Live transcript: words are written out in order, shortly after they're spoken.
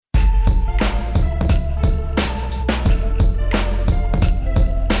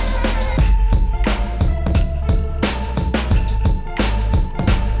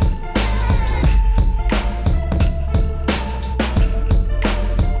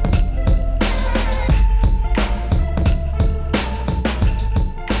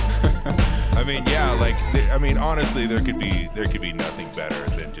I mean, honestly, there could be nothing better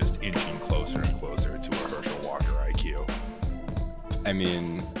than just inching closer and closer to a Herschel Walker IQ. I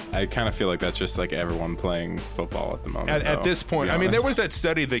mean, I kind of feel like that's just like everyone playing football at the moment. At this point, I mean, there was that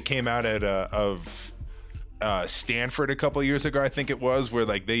study that came out of Stanford a couple of years ago, I think it was, where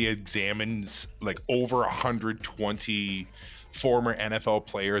like they examined like over 120 former NFL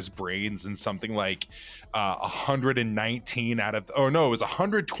players' brains, and something like 119 out of, oh no, it was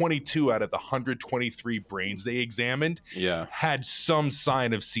 122 out of the 123 brains they examined had some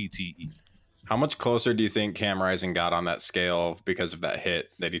sign of CTE. How much closer do you think Cam Rising got on that scale because of that hit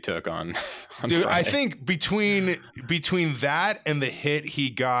that he took on Dude, Friday? I think between that and the hit he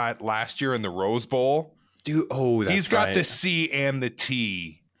got last year in the Rose Bowl, dude, that's he's got right. the C and the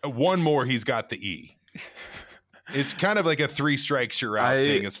T. One more, he's got the E. It's kind of like a 3 strikes you're out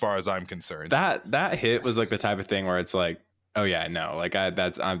thing as far as I'm concerned. That hit was like the type of thing where it's like, oh yeah, no, like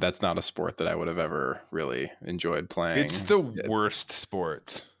that's not a sport that I would have ever really enjoyed playing. It's the worst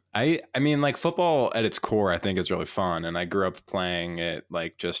sport. I mean, like, football at its core, I think is really fun, and I grew up playing it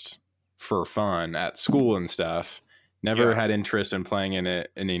like just for fun at school and stuff. Never had interest in playing in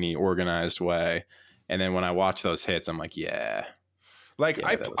it in any organized way. And then when I watch those hits, I'm like,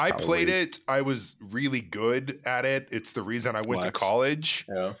 I played it. I was really good at it. It's the reason I went to college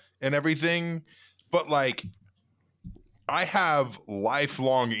and everything. But like, I have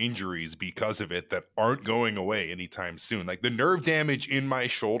lifelong injuries because of it that aren't going away anytime soon. Like the nerve damage in my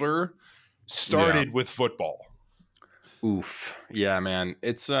shoulder started with football. Oof. Yeah, man.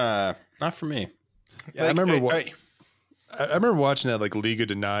 It's not for me. Yeah, I remember watching that like League of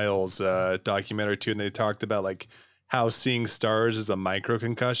Denials documentary too, and they talked about like how seeing stars is a micro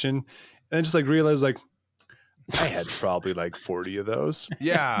concussion, and then just like realized like I had probably like 40 of those.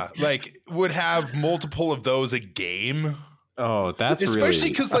 Yeah, like would have multiple of those a game. Oh, that's especially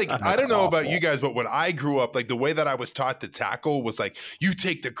because like I don't know awful. about you guys, but when I grew up, like the way that I was taught to tackle was like you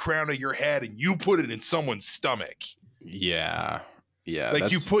take the crown of your head and you put it in someone's stomach. Yeah.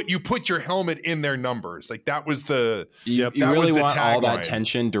 Like you put your helmet in their numbers. Like that was the you really want all that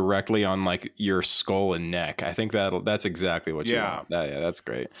tension directly on like your skull and neck. I think that's exactly what you want. That's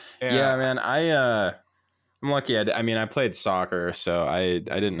great. Yeah, man. I'm lucky. I played soccer, so I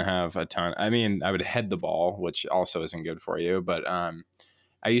didn't have a ton. I mean, I would head the ball, which also isn't good for you. But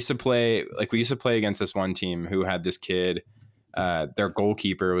we used to play against this one team who had this kid. Their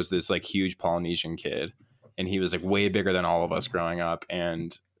goalkeeper was this like huge Polynesian kid, and he was like way bigger than all of us growing up.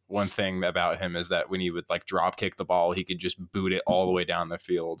 And one thing about him is that when he would like drop kick the ball, he could just boot it all the way down the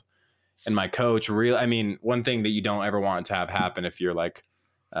field. And my coach one thing that you don't ever want to have happen if you're like,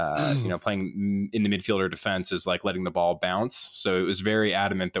 playing in the midfield or defense is like letting the ball bounce. So it was very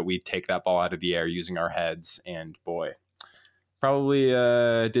adamant that we take that ball out of the air using our heads. And boy, probably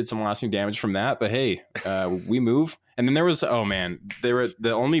did some lasting damage from that. But hey, we move. And then there was,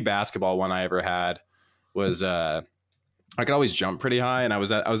 the only basketball one I ever had was I could always jump pretty high, and I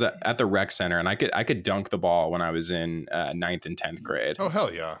was at the rec center, and I could dunk the ball when I was in 9th and 10th grade. Oh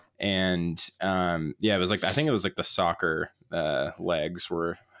hell yeah! And it was like I think it was like the soccer legs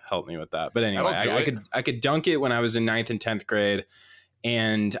were helped me with that. But anyway, I could dunk it when I was in 9th and 10th grade,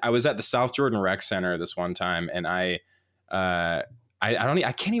 and I was at the South Jordan Rec Center this one time, and I can't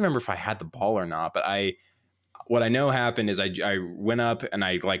even remember if I had the ball or not, but what I know happened is I went up and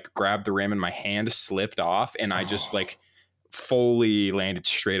I like grabbed the rim and my hand slipped off, and I just like fully landed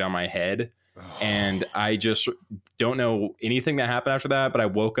straight on my head. And I just don't know anything that happened after that, but I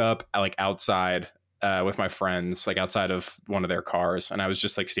woke up like outside with my friends, like outside of one of their cars. And I was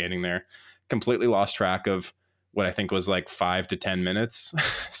just like standing there, completely lost track of what I think was like 5 to 10 minutes.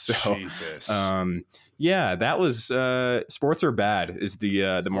 So, Jesus. That was, sports are bad is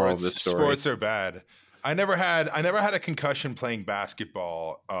the moral of this story. Sports are bad. I never had a concussion playing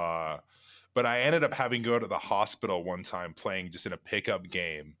basketball, but I ended up having to go to the hospital one time playing just in a pickup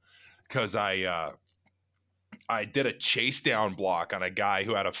game because I did a chase down block on a guy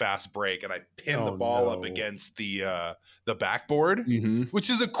who had a fast break, and I pinned the ball up against the backboard,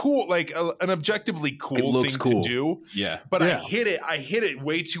 which is a cool, like an objectively cool thing to do. Yeah, but I hit it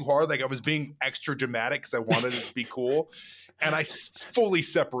way too hard. Like I was being extra dramatic because I wanted it to be cool, and I fully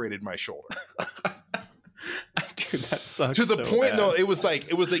separated my shoulder. Dude, that sucks. To the point though, it was like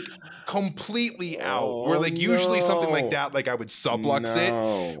completely out. Where like usually something like that, like I would sublux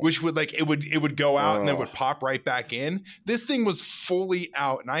it, which would like it would go out and then would pop right back in. This thing was fully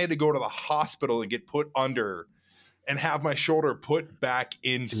out, and I had to go to the hospital and get put under and have my shoulder put back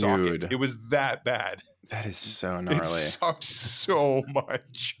in socket. It was that bad. That is so gnarly. It sucks so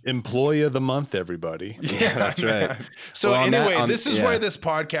much. Employee of the month, everybody. Yeah, that's right. So anyway, this is why this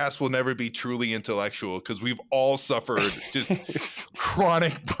podcast will never be truly intellectual, because we've all suffered just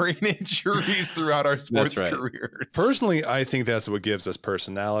chronic brain injuries throughout our sports careers. Personally, I think that's what gives us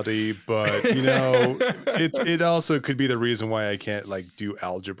personality, but you know, it also could be the reason why I can't like do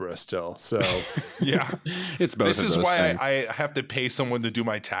algebra still. So yeah, it's both. This of is those why things. I have to pay someone to do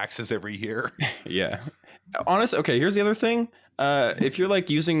my taxes every year. Yeah. Honest. Okay. Here's the other thing. If you're like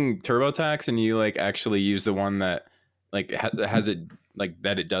using TurboTax and you like actually use the one that like has it like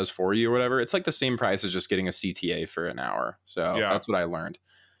that it does for you or whatever, it's like the same price as just getting a CTA for an hour. So that's what I learned.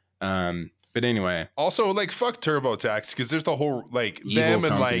 But anyway, also like fuck TurboTax, because there's the whole like evil them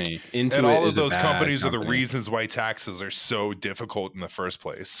and company. like Intuit and all of is a those bad companies company. are the reasons why taxes are so difficult in the first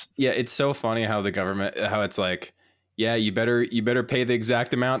place. Yeah, it's so funny how the government, how it's like, yeah, you better pay the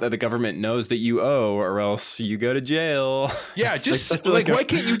exact amount that the government knows that you owe, or else you go to jail. Yeah, just like why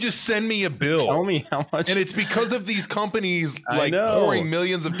can't you just send me a bill? Tell me how much. And it's because of these companies like pouring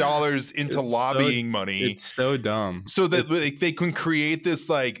millions of dollars into lobbying money. It's so dumb. So that they can create this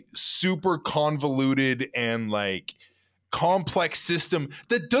like super convoluted and like complex system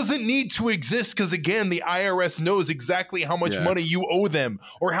that doesn't need to exist, because again, the IRS knows exactly how much money you owe them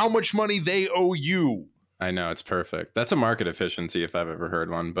or how much money they owe you. I know, it's perfect. That's a market efficiency if I've ever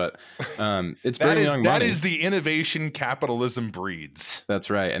heard one, but it's Brigham Young Money. That is the innovation capitalism breeds. That's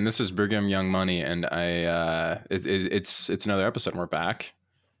right. And this is Brigham Young Money, and it's another episode and we're back.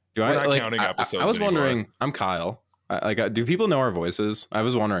 We're not counting episodes. I was anymore. wondering, I'm Kyle. Do people know our voices? I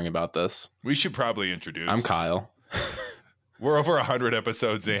was wondering about this. We should probably introduce. I'm Kyle. We're over 100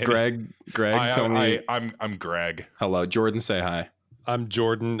 episodes in. Greg, tell me. I'm Greg. Hello, Jordan. Say hi. I'm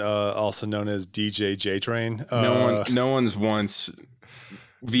Jordan, also known as DJ J Train. No one's once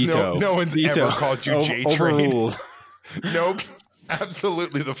veto. No one's ever called you J Train. Overruled. Nope.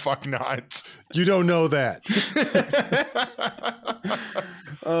 Absolutely the fuck not. You don't know that.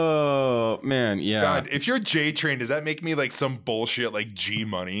 Oh man, yeah. God, if you're J Train, does that make me like some bullshit like G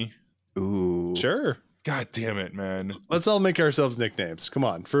Money? Ooh. Sure. God damn it, man. Let's all make ourselves nicknames. Come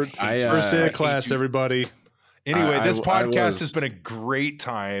on. First day of class, everybody. Anyway, this podcast has been a great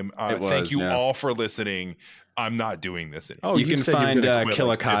time. Thank you all for listening. I'm not doing this anymore. Oh, you can find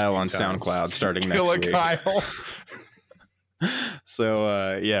Killa Kyle on SoundCloud starting next week. Killa Kyle.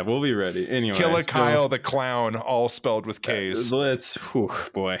 So yeah, we'll be ready. Anyway, Killa Kyle the clown, all spelled with K's.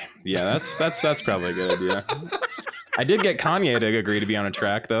 Boy. Yeah, that's probably a good idea. I did get Kanye to agree to be on a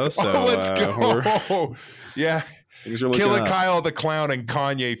track though, so let's go. Yeah. Killa Kyle the clown and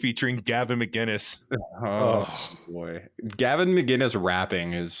Kanye featuring Gavin McInnes. Oh boy, Gavin McInnes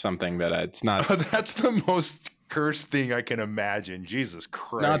rapping is something that it's not. That's the most cursed thing I can imagine. Jesus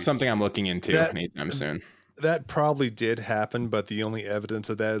Christ! Not something I'm looking into anytime soon. That probably did happen, but the only evidence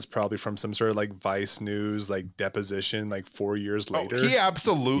of that is probably from some sort of like Vice News like deposition like 4 years later. He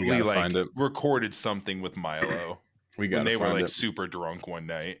absolutely like recorded something with Milo. When they were like super drunk one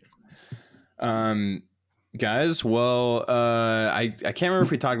night. Guys, well, I can't remember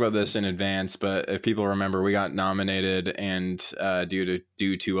if we talked about this in advance, but if people remember, we got nominated and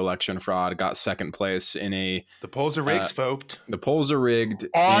due to election fraud, got second place in the polls are rigged, folks. The polls are rigged.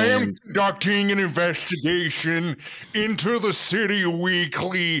 I am conducting an investigation into the City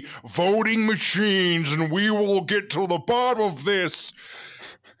Weekly voting machines, and we will get to the bottom of this.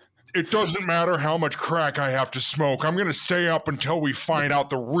 It doesn't matter how much crack I have to smoke. I'm going to stay up until we find out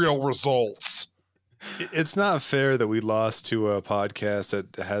the real results. It's not fair that we lost to a podcast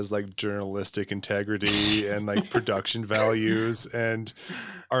that has like journalistic integrity and like production values and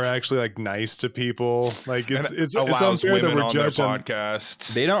are actually like nice to people. Like it's unfair that we're judging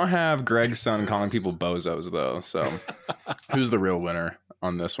podcasts. They don't have Greg's son calling people bozos though. So who's the real winner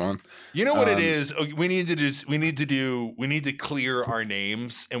on this one? You know what it is? We need to clear our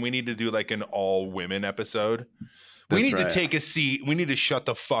names, and we need to do like an all women episode. We need to take a seat. We need to shut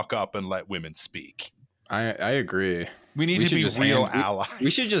the fuck up and let women speak. I agree. We need to be real allies.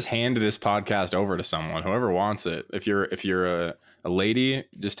 We should just hand this podcast over to someone, whoever wants it. If you're a lady,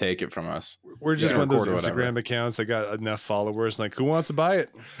 just take it from us. We're just one of those Instagram accounts that got enough followers. Like, who wants to buy it?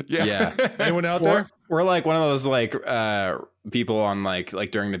 Yeah. Anyone out there? We're like one of those like people on like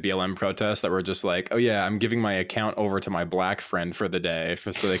during the BLM protests that were just like, oh yeah, I'm giving my account over to my black friend for the day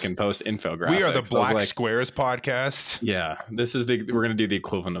so they can post infographics. We are the Black Squares podcast. Yeah, we're gonna do the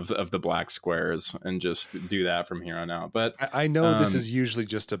equivalent of the Black Squares and just do that from here on out. But I know this is usually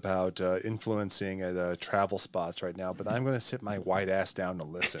just about influencing at travel spots right now, but I'm going to sit my white ass down to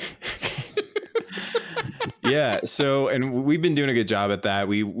listen. Yeah. So, and we've been doing a good job at that.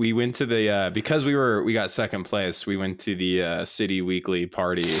 We went to the because we got second place. We went to the city weekly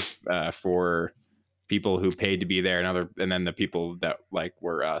party for people who paid to be there, and then the people that like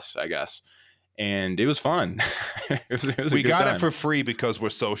were us, I guess. And it was fun. We got it for free because we're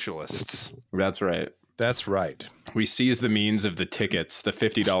socialists. That's right. That's right. We seized the means of the tickets, the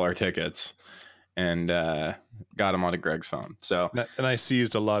 $50 tickets, and got them onto Greg's phone. So, and I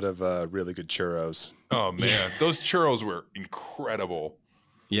seized a lot of really good churros. Oh man, those churros were incredible.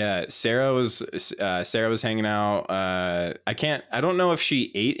 Yeah, Sarah was hanging out. I don't know if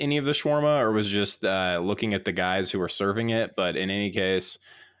she ate any of the shawarma or was just looking at the guys who were serving it. But in any case,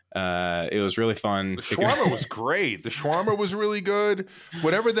 it was really fun. The shawarma was great. The shawarma was really good.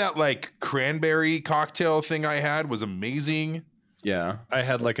 Whatever that like cranberry cocktail thing I had was amazing. Yeah, I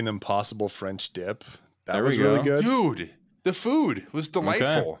had like an impossible French dip. That was really good. Dude, the food was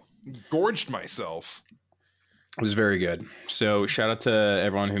delightful. Okay. Gorged myself. It was very good. So shout out to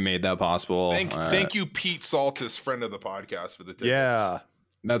everyone who made that possible. Thank you, Pete Saltis, friend of the podcast, for the tickets. Yeah,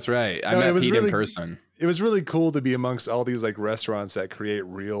 that's right. I met Pete in person. It was really cool to be amongst all these like restaurants that create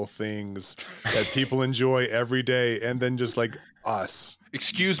real things that people enjoy every day, and then just like us.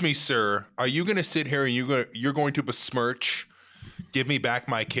 Excuse me, sir. Are you going to sit here and you're going to besmirch, give me back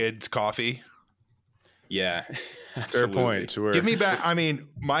my kids' coffee? Yeah, fair point. Give me back. I mean,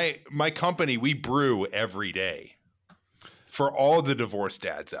 my company, we brew every day for all the divorced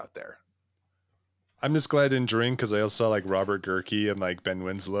dads out there. I'm just glad I didn't drink because I also saw like Robert Gerke and like Ben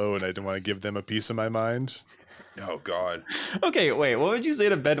Winslow, and I didn't want to give them a piece of my mind. Oh God. Okay, wait. What would you say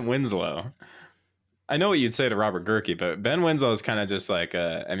to Ben Winslow? I know what you'd say to Robert Gerke, but Ben Winslow is kind of just like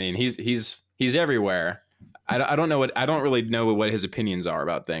I mean, he's everywhere. I don't know I don't really know what his opinions are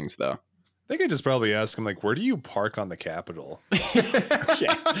about things though. I think I just probably ask him like, where do you park on the Capitol?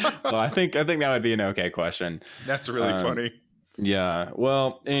 Yeah. Well, I think that would be an okay question. That's really funny. Yeah.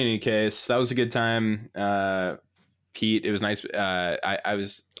 Well, in any case, that was a good time. Pete, it was nice. I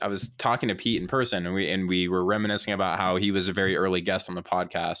was talking to Pete in person, and we were reminiscing about how he was a very early guest on the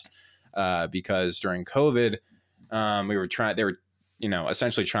podcast because during COVID, they were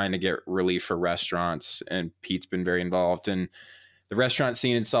essentially trying to get relief for restaurants, and Pete's been very involved in the restaurant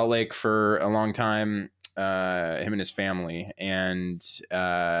scene in Salt Lake for a long time, him and his family. And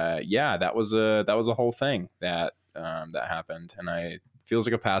that was a whole thing that happened. And it feels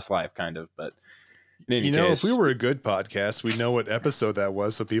like a past life kind of, but in any case, if we were a good podcast, we know what episode that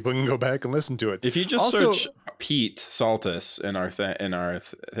was so people can go back and listen to it. If you just search Pete Saltis in our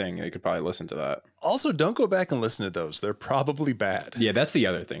thing, you could probably listen to that. Also, don't go back and listen to those. They're probably bad. Yeah, that's the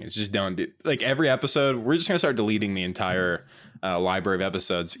other thing. It's just don't do, like every episode. We're just going to start deleting the entire library of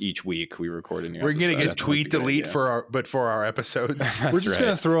episodes each week we record a new We're episode. going to get tweet delete for our episodes. We're just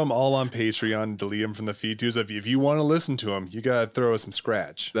going to throw them all on Patreon and delete them from the feed too. So if you want to listen to them, you got to throw us some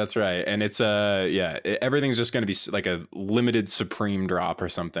scratch. That's right. And it's everything's just going to be like a limited Supreme drop or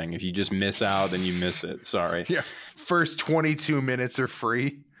something. If you just miss out, then you miss it. Sorry. Yeah. First 22 minutes are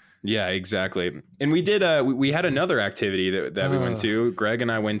free. Yeah, exactly. And we did we had another activity that we went to. Greg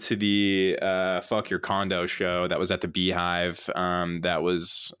and I went to the Fuck Your Condo show that was at the Beehive. That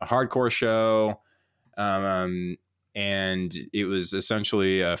was a hardcore show. And it was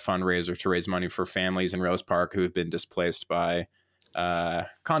essentially a fundraiser to raise money for families in Rose Park who have been displaced by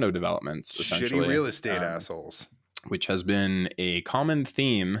condo developments, essentially. Shitty real estate assholes. Which has been a common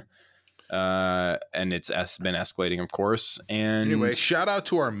theme. And it's been escalating, of course. And anyway, shout out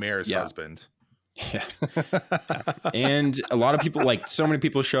to our mayor's husband. Yeah. And a lot of people, like so many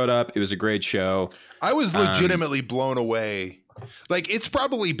people showed up. It was a great show. I was legitimately blown away. Like it's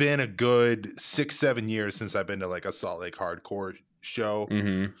probably been a good 6-7 years since I've been to like a Salt Lake hardcore show.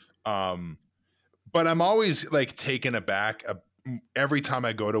 Mm-hmm. But I'm always like taken aback every time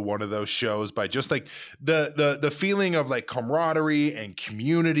I go to one of those shows by just like the feeling of like camaraderie and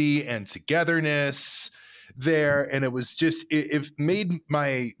community and togetherness there. And it was just, it made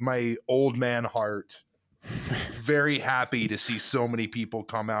my old man heart very happy to see so many people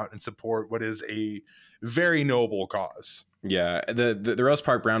come out and support what is a very noble cause. Yeah, the Rose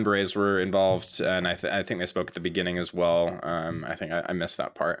Park Brown Berets were involved, and I think they spoke at the beginning as well. I think I missed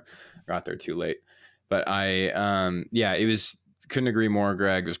that part, got there too late, but it was. Couldn't agree more,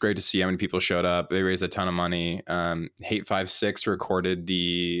 Greg. It was great to see how many people showed up. They raised a ton of money. Hate 56 recorded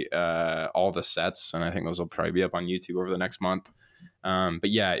all the sets, and I think those will probably be up on YouTube over the next month. But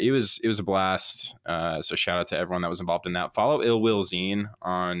yeah, it was a blast. So shout out to everyone that was involved in that. Follow Ill Will Zine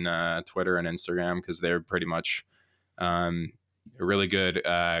on Twitter and Instagram because they're pretty much a really good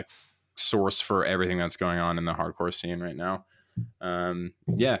source for everything that's going on in the hardcore scene right now.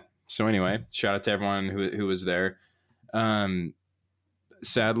 So anyway, shout out to everyone who was there.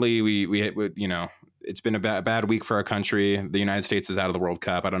 Sadly, we you know, it's been a bad week for our country. The United States is out of the World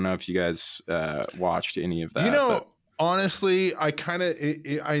Cup. I don't know if you guys watched any of that. You know, honestly,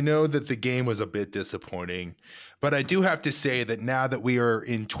 I know that the game was a bit disappointing, but I do have to say that now that we are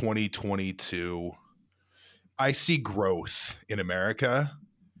in 2022, I see growth in America.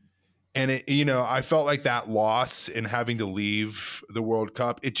 And you know, I felt like that loss in having to leave the World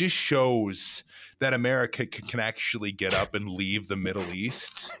Cup, it just shows that America can actually get up and leave the Middle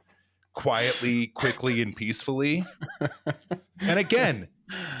East quietly, quickly, and peacefully. And again,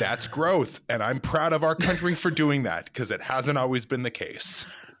 that's growth. And I'm proud of our country for doing that, because it hasn't always been the case.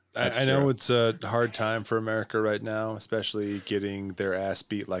 I know it's a hard time for America right now, especially getting their ass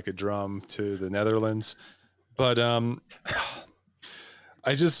beat like a drum to the Netherlands. But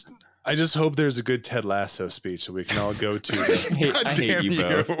I just hope there's a good Ted Lasso speech so we can all go to I hate you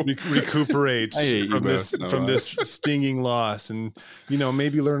both. Recuperate from this stinging loss, and you know,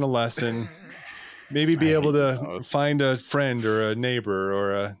 maybe learn a lesson, maybe be able to find a friend or a neighbor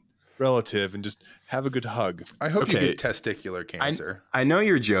or a relative and just have a good hug. I hope you get testicular cancer. I know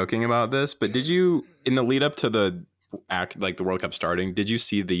you're joking about this, but did you, in the lead up to the World Cup starting, did you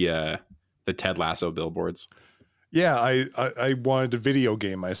see the Ted Lasso billboards? Yeah, I wanted to video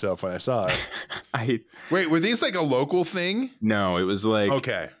game myself when I saw it. Wait, were these like a local thing? No, it was like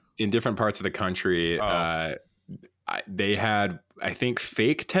okay. In different parts of the country. They had, I think,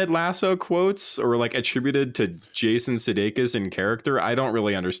 fake Ted Lasso quotes or like attributed to Jason Sudeikis in character. I don't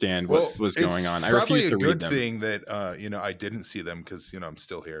really understand what was going on. I refuse to read them. Probably a good thing that you know, I didn't see them because, you know, I'm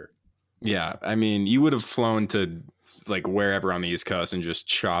still here. Yeah, I mean, you would have flown to like wherever on the East Coast and just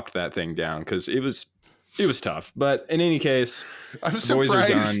chopped that thing down because it was tough. But in any case, I'm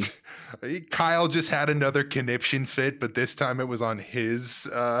surprised. Kyle just had another conniption fit, but this time it was on his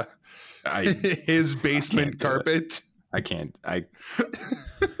his basement carpet. I can't do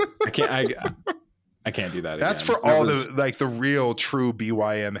that. That's again. For all the real true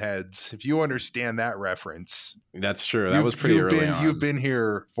BYM heads. If you understand that reference, that's true. That was pretty early on. You've been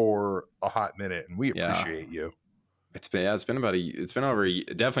here for a hot minute, and we appreciate you. It's been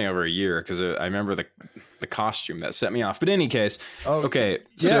definitely over a year because I remember the costume that set me off. But in any case, okay.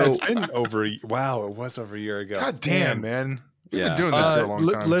 Yeah, it's been over. Wow, it was over a year ago. God damn, man. Yeah. We've been doing this for a long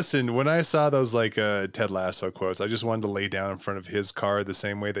time. Listen, when I saw those like Ted Lasso quotes, I just wanted to lay down in front of his car the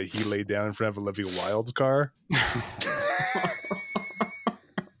same way that he laid down in front of Olivia Wilde's car.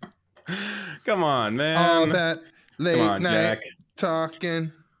 Come on, man. All that late night Jack.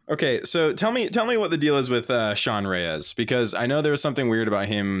 talking. Okay, so tell me what the deal is with Sean Reyes, because I know there was something weird about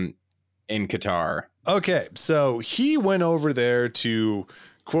him in Qatar. Okay, so he went over there to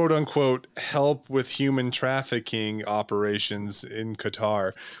quote unquote help with human trafficking operations in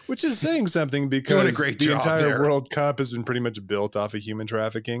Qatar, which is saying something because the entire World Cup has been pretty much built off of human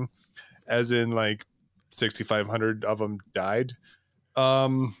trafficking, as in like 6,500 of them died.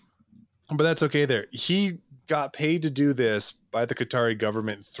 But that's okay there. He got paid to do this by the Qatari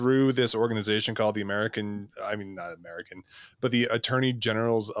government through this organization called the the Attorney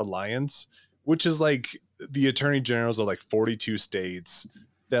General's Alliance, which is like the attorney generals of like 42 states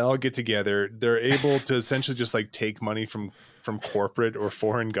that all get together. They're able to essentially just like take money from corporate or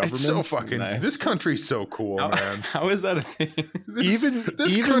foreign governments. It's so fucking nice. This country's so cool, man. How is that a thing?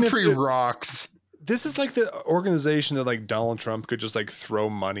 This country rocks. This is like the organization that like Donald Trump could just like throw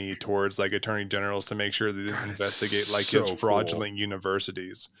money towards like attorney generals to make sure that they investigate like his fraudulent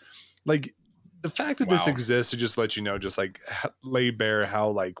universities. Like the fact that this exists to just let you know, just like lay bare how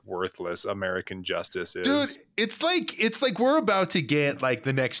like worthless American justice is. Dude, it's like we're about to get like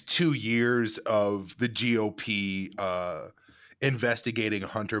the next 2 years of the GOP investigating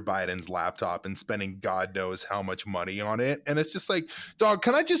Hunter Biden's laptop and spending God knows how much money on it. And it's just like, dog,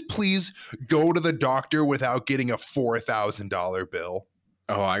 can I just please go to the doctor without getting a $4,000 bill?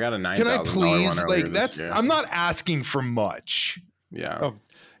 Oh, I got a $9,000 Can I please? One like that's I'm not asking for much. Yeah. Oh,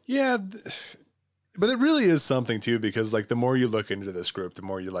 yeah. But it really is something too, because like the more you look into this group, the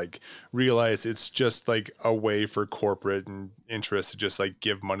more you like realize it's just like a way for corporate and interests to just like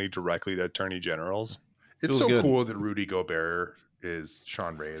give money directly to attorney generals. It's so good. Cool that Rudy Gobert is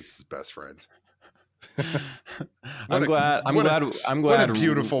Sean Reyes' best friend. I'm glad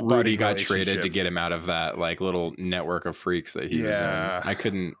beautiful Rudy got traded to get him out of that like little network of freaks that he was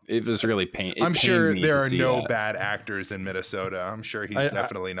in. It was really painful. I'm sure there are no bad actors in Minnesota. I'm sure he's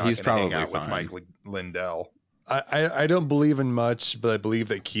definitely not going to hang out with Mike Lindell. I don't believe in much, but I believe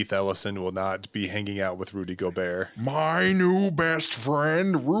that Keith Ellison will not be hanging out with Rudy Gobert. My new best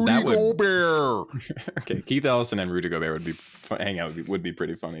friend, Rudy Gobert. Okay, Keith Ellison and Rudy Gobert would be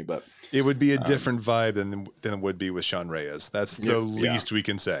pretty funny, but it would be a different vibe than it would be with Sean Reyes. That's the least we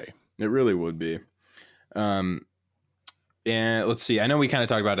can say. It really would be. And let's see. I know we kind of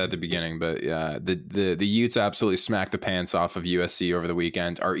talked about it at the beginning, but the Utes absolutely smacked the pants off of USC over the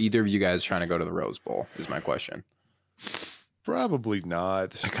weekend. Are either of you guys trying to go to the Rose Bowl? Is my question. Probably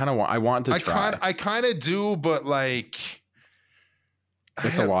not. I want to try. I kind of do, but like,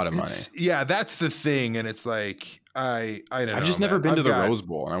 it's a lot of money. Yeah, that's the thing, and it's like I don't know. I've just never been to the Rose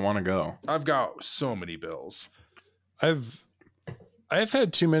Bowl, and I want to go. I've got so many bills. I've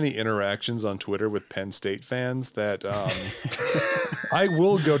had too many interactions on Twitter with Penn State fans that I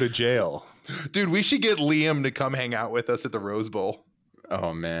will go to jail. Dude, we should get Liam to come hang out with us at the Rose Bowl.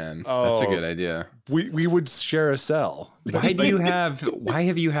 Oh man, that's a good idea. We would share a cell. Why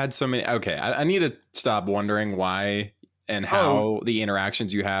have you had so many? Okay, I need to stop wondering why and how the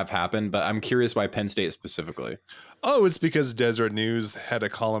interactions you have happen, but I'm curious why Penn State specifically. Oh, it's because Deseret News had a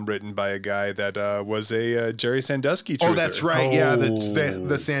column written by a guy that was a Jerry Sandusky truther. Oh, that's right. Yeah,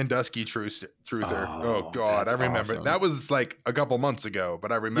 the Sandusky truther. Oh God, I remember. Awesome. That was like a couple months ago,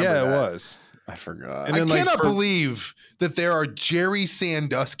 but I remember that. It was. I forgot. And I cannot believe that there are Jerry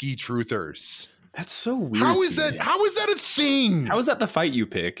Sandusky truthers. That's so weird. How is that a thing? How is that the fight you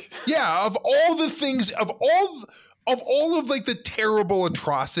pick? Yeah, of all the things, of all of like the terrible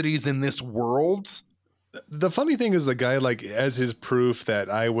atrocities in this world. The funny thing is the guy, like, as his proof that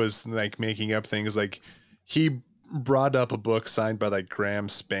I was like making up things, like he brought up a book signed by like Graham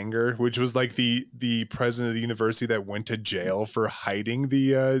Spenger, which was like the president of the university that went to jail for hiding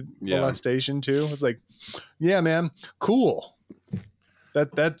the molestation too. It's like, yeah, man, cool.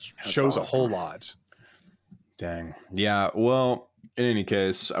 That shows awesome. A whole lot. Dang. Yeah. Well, in any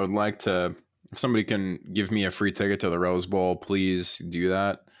case, I would like to, if somebody can give me a free ticket to the Rose Bowl, please do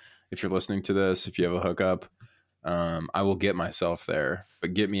that. If you're listening to this, if you have a hookup, I will get myself there,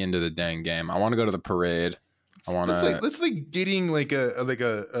 but get me into the dang game. I want to go to the parade. I want to. Let's getting like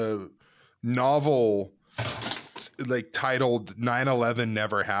a novel like titled 9/11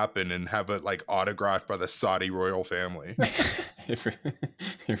 Never Happened and have it like autographed by the Saudi royal family.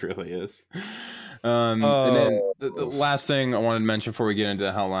 It really is. And then the last thing I wanted to mention before we get into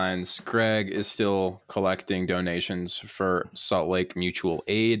the headlines, Greg is still collecting donations for Salt Lake Mutual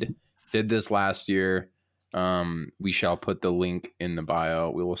Aid. Did this last year. We shall put the link in the bio.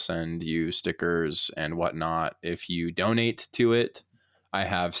 We will send you stickers and whatnot if you donate to it. I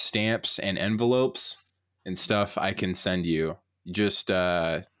have stamps and envelopes and stuff I can send you. Just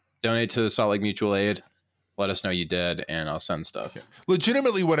donate to the Salt Lake Mutual Aid. Let us know you did, and I'll send stuff. Yeah.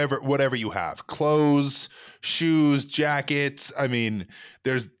 Legitimately, whatever you have, clothes, shoes, jackets. I mean,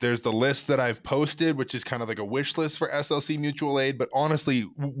 there's the list that I've posted, which is kind of like a wish list for SLC Mutual Aid. But honestly,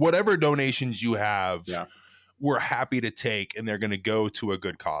 whatever donations you have, we're happy to take, and they're going to go to a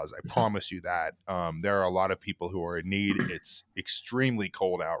good cause. I promise you that. There are a lot of people who are in need. It's extremely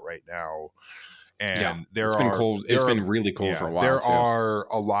cold out right now. And it's been cold. It's been really cold for a while. There are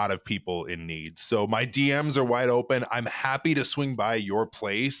a lot of people in need. So my DMs are wide open. I'm happy to swing by your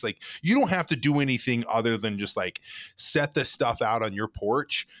place. Like, you don't have to do anything other than just like set the stuff out on your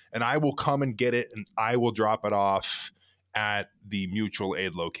porch, and I will come and get it, and I will drop it off at the mutual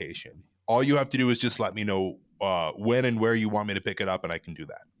aid location. All you have to do is just let me know when and where you want me to pick it up, and I can do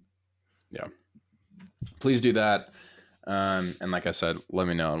that. Yeah, please do that. And like I said, let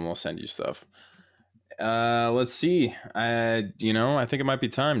me know, and we'll send you stuff. Let's see. I think it might be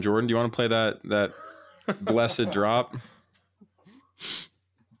time. Jordan, do you want to play that blessed drop?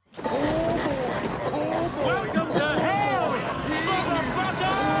 Welcome to hell, motherfucker!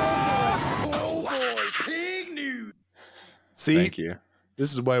 Oh boy, pig news. See, thank you.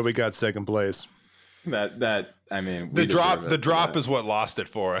 This is why we got second place. The drop is what lost it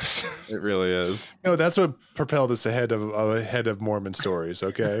for us. It really is. No, that's what propelled us ahead of Mormon stories.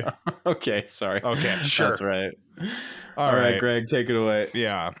 Okay. Okay. Sorry. Okay. Sure. That's right. All right, Greg, take it away.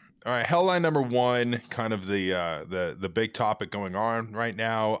 Yeah. All right. Headline number one, kind of the big topic going on right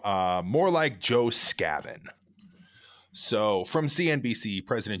now. More like Joe Scavin. So from CNBC,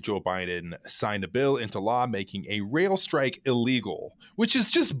 President Joe Biden signed a bill into law making a rail strike illegal, which is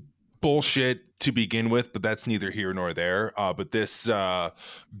just bullshit to begin with, but that's neither here nor there. But this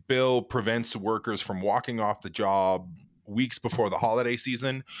bill prevents workers from walking off the job weeks before the holiday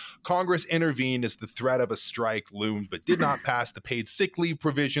season, Congress intervened as the threat of a strike loomed, but did not pass the paid sick leave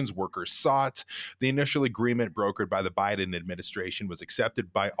provisions workers sought. The initial agreement brokered by the Biden administration was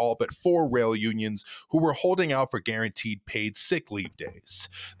accepted by all but 4 rail unions who were holding out for guaranteed paid sick leave days.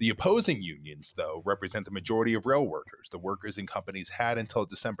 The opposing unions, though, represent the majority of rail workers. The workers and companies had until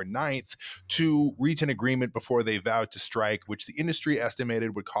December 9th to reach an agreement before they vowed to strike, which the industry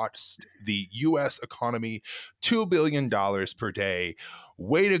estimated would cost the U.S. economy $2 billion per day.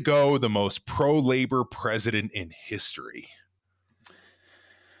 Way to go, the most pro-labor president in history.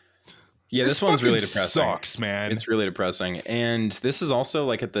 Yeah, this one's really depressing. Sucks, man. It's really depressing. And this is also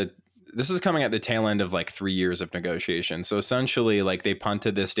like this is coming at the tail end of like 3 years of negotiation. So essentially, like they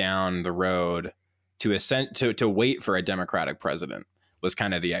punted this down the road to wait for a Democratic president was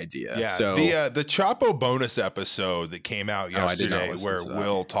kind of the idea. Yeah. So the Chapo bonus episode that came out yesterday, where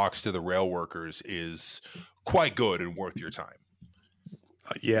Will talks to the rail workers, is quite good and worth your time.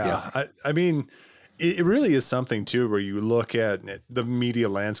 I mean, it really is something too, where you look at the media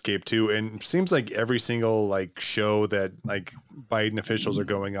landscape too, and it seems like every single like show that like Biden officials are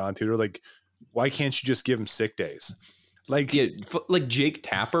going on to, they're like, why can't you just give them sick days? Like, yeah, like Jake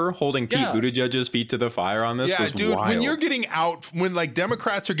Tapper holding Pete Buttigieg's feet to the fire on this was dude, wild. when you're getting when like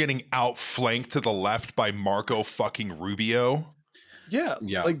Democrats are getting outflanked to the left by Marco fucking Rubio. Yeah.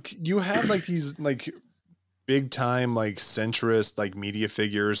 Like you have like these like big time like centrist like media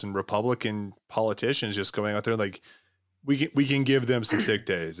figures and Republican politicians just going out there like we can give them some sick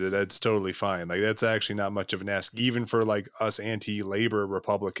days. That's totally fine. Like that's actually not much of an ask, even for like us anti-labor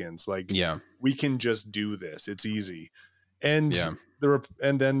Republicans. Like we can just do this. It's easy. And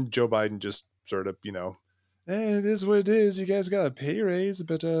and then Joe Biden just sort of, hey, this is what it is. You guys got a pay raise,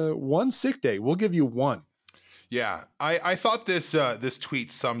 but one sick day, we'll give you one. Yeah, I thought this tweet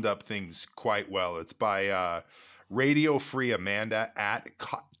summed up things quite well. It's by Radio Free Amanda at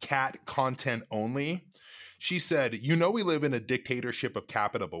Cat Content Only. She said, we live in a dictatorship of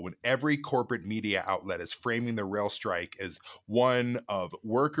capital when every corporate media outlet is framing the rail strike as one of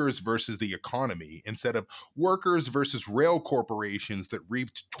workers versus the economy instead of workers versus rail corporations that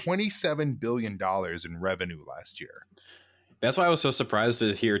reaped $27 billion in revenue last year. That's why I was so surprised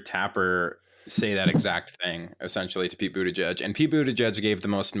to hear Tapper say that exact thing essentially to Pete Buttigieg. And Pete Buttigieg gave the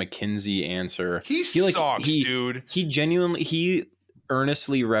most McKinsey answer. He sucks, dude. He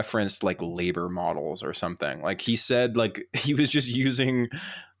earnestly referenced like labor models or something. Like he said, like he was just using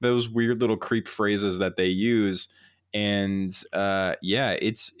those weird little creep phrases that they use. And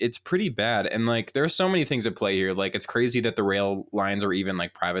it's pretty bad. And like there are so many things at play here. Like it's crazy that the rail lines are even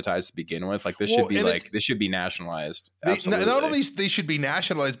like privatized to begin with. Like this should be nationalized. Not only they should be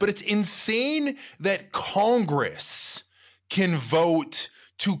nationalized, but it's insane that Congress can vote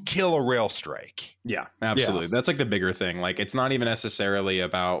to kill a rail strike. Yeah, absolutely. That's like the bigger thing. Like it's not even necessarily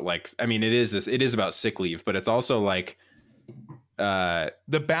about like, I mean, it is about sick leave, but it's also like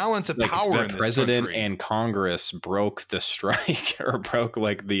the balance of power in this president country. And Congress broke the strike or broke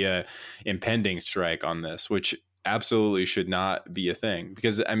like the impending strike on this, which absolutely should not be a thing.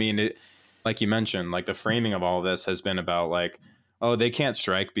 Because I mean, like you mentioned, like the framing of all of this has been about like, oh, they can't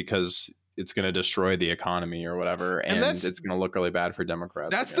strike because it's going to destroy the economy or whatever. And it's going to look really bad for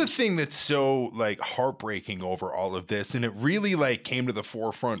Democrats. That's the thing that's so like heartbreaking over all of this. And it really like came to the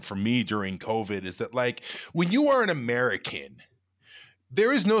forefront for me during COVID is that like when you are an American,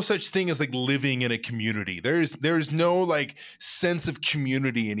 there is no such thing as like living in a community. There's no like sense of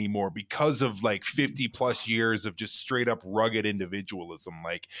community anymore because of like 50 plus years of just straight up rugged individualism.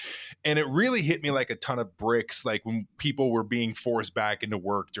 Like, and it really hit me like a ton of bricks, like when people were being forced back into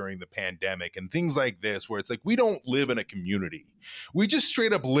work during the pandemic and things like this, where it's like, we don't live in a community. We just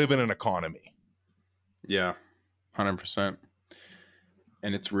straight up live in an economy. Yeah, 100%.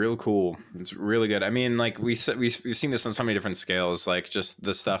 And it's real cool. It's really good. I mean, like we've seen this on so many different scales, like just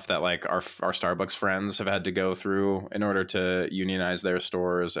the stuff that like our Starbucks friends have had to go through in order to unionize their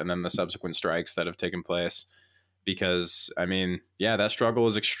stores, and then the subsequent strikes that have taken place. Because I mean, yeah, that struggle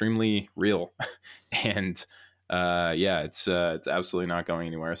is extremely real, and it's absolutely not going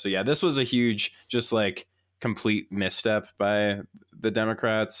anywhere. So yeah, this was a huge, just like complete misstep by the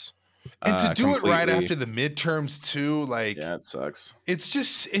Democrats. And to do it right after the midterms too, like yeah, it sucks.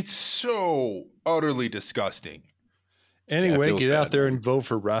 It's so utterly disgusting. Anyway, get out there and vote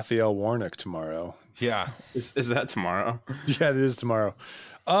for Raphael Warnock tomorrow. Yeah. Is that tomorrow? Yeah, it is tomorrow.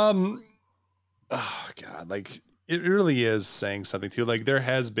 Oh God, like it really is saying something too. Like there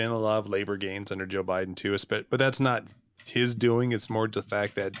has been a lot of labor gains under Joe Biden too, but that's not his doing. It's more the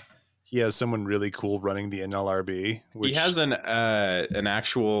fact that he has someone really cool running the NLRB. He has an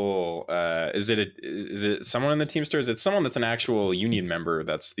actual. Is it someone in the Teamsters? It's someone that's an actual union member.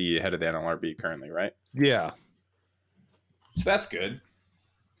 That's the head of the NLRB currently, right? Yeah. So that's good.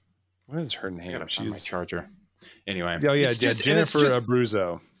 What is her name? She's my charger. Anyway. Oh yeah, Jennifer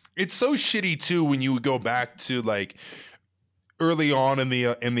Abruzzo. It's so shitty too when you go back to like early on in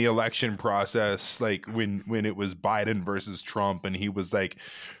the election process, like when it was Biden versus Trump, and he was like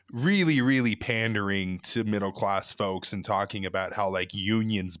really pandering to middle class folks and talking about how like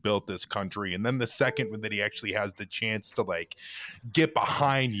unions built this country, and then the second that he actually has the chance to like get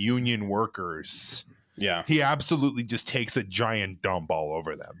behind union workers, he absolutely just takes a giant dump all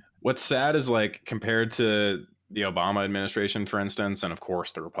over them. What's sad is like compared to the Obama administration, for instance, and of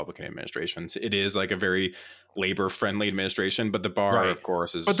course the Republican administrations, it is like a very labor friendly administration, but the bar, of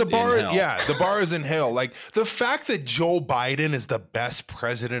course, is. But the bar, the bar is in hell. Like the fact that Joe Biden is the best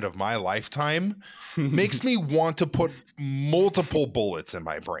president of my lifetime makes me want to put multiple bullets in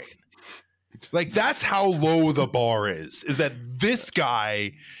my brain. Like that's how low the bar is that this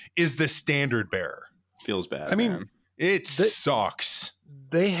guy is the standard bearer. Feels bad. I mean, it sucks.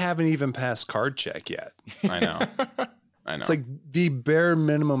 They haven't even passed card check yet. I know. It's like the bare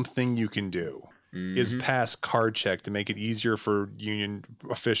minimum thing you can do is pass card check to make it easier for union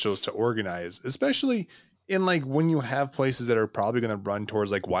officials to organize, especially in like when you have places that are probably going to run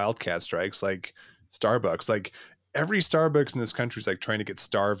towards like wildcat strikes, like Starbucks. Like every Starbucks in this country is like trying to get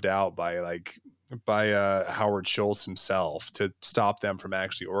starved out by Howard Schultz himself to stop them from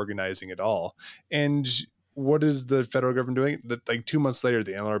actually organizing at all. And what is the federal government doing? That like 2 months later,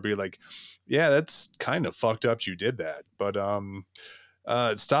 the NLRB like, yeah, that's kind of fucked up. You did that, but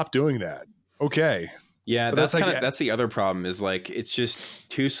stop doing that. Okay. Yeah, but that's the other problem is like it's just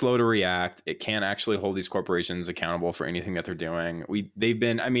too slow to react. It can't actually hold these corporations accountable for anything that they're doing. They've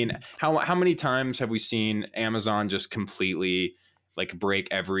been. I mean, how many times have we seen Amazon just completely like break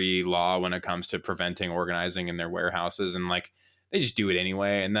every law when it comes to preventing organizing in their warehouses, and like they just do it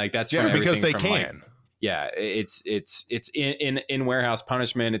anyway, and like that's because they can. Like, it's in warehouse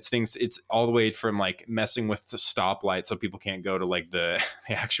punishment. It's all the way from like messing with the stoplight so people can't go to like the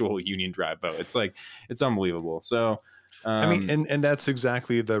actual Union Drive vote. It's like it's unbelievable. So I mean, and that's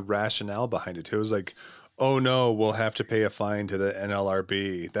exactly the rationale behind it too. It was like, oh no, we'll have to pay a fine to the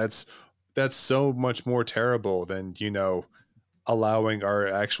NLRB. That's so much more terrible than allowing our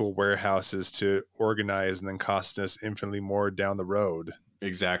actual warehouses to organize and then costing us infinitely more down the road.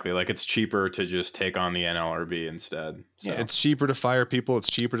 Exactly. Like it's cheaper to just take on the NLRB instead. So. Yeah, it's cheaper to fire people.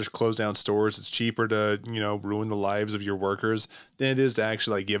 It's cheaper to close down stores. It's cheaper to, ruin the lives of your workers than it is to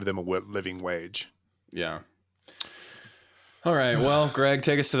actually like give them a living wage. Yeah. All right. Well, Greg,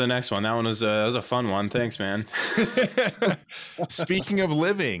 take us to the next one. That was a fun one. Thanks, man. Speaking of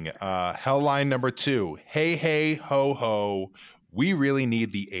living, Hellline number 2. Hey, ho, ho. We really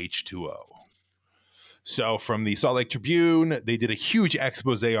need the H2O. So from the Salt Lake Tribune, they did a huge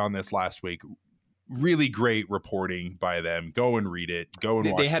expose on this last week. Really great reporting by them. Go and read it. Go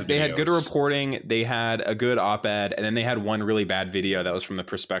and watch the videos. They had good reporting. They had a good op-ed, and then they had one really bad video that was from the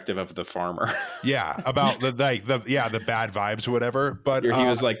perspective of the farmer. Yeah, about the bad vibes or whatever. But he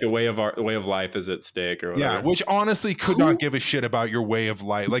was like the way of life is at stake or whatever. Yeah, which honestly could not give a shit about your way of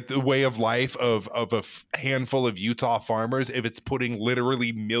life, like the way of life of a handful of Utah farmers if it's putting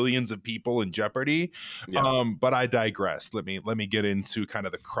literally millions of people in jeopardy. Yeah. But I digress. Let me get into kind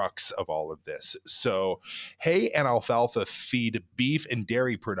of the crux of all of this. So hay and alfalfa feed beef and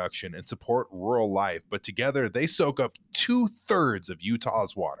dairy production and support rural life, but together they soak up 2/3 of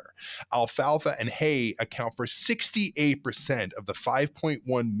Utah's water. Alfalfa and hay account for 68% of the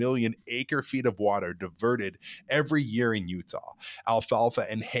 5.1 million acre feet of water diverted every year in Utah. Alfalfa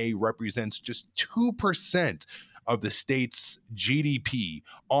and hay represents just 2% of the state's GDP,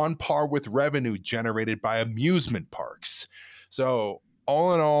 on par with revenue generated by amusement parks. So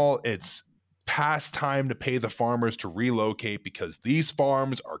all in all, it's past time to pay the farmers to relocate because these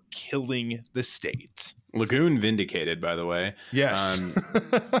farms are killing the state. Lagoon vindicated, by the way. Yes.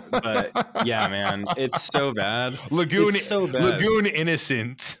 But yeah, man, it's so bad. Lagoon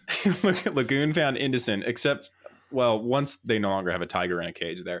innocent. Lagoon found innocent, except once they no longer have a tiger in a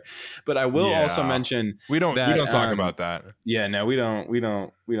cage there. But I will also mention we don't talk about that. Yeah, no, we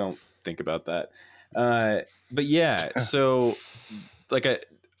don't think about that. But yeah, so like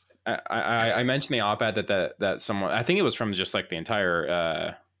I mentioned the op-ed that someone, I think it was from just like the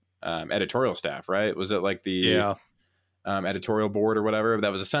entire editorial staff, right? Was it like the editorial board or whatever?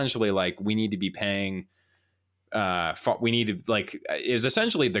 That was essentially like, we need to be paying we needed, like, it was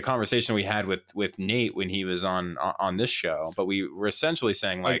essentially the conversation we had with Nate when he was on this show, but we were essentially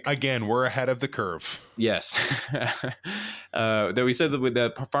saying, like, again, we're ahead of the curve. Yes. That we said that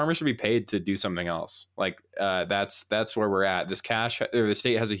the farmers should be paid to do something else. Like, that's where we're at. This cash, or the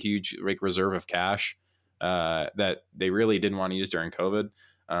state has a huge, like, reserve of cash that they really didn't want to use during COVID.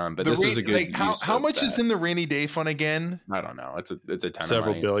 But this is a good, like, how much is in the rainy day fund again? I don't know. It's a ton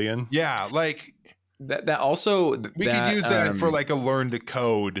several billion. Yeah, like that also we could use that for, like, a learn to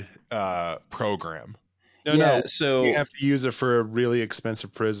code program. No. So you have to use it for a really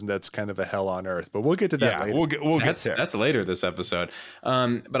expensive prison that's kind of a hell on earth. But we'll get to that later. We'll get there. That's later this episode.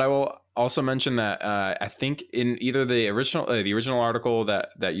 But I will also mention that I think in either the original article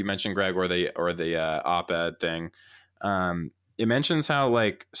that you mentioned, Greg, or the op-ed thing, it mentions how,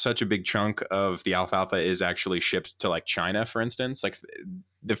 like, such a big chunk of the alfalfa is actually shipped to, like, China, for instance. Like,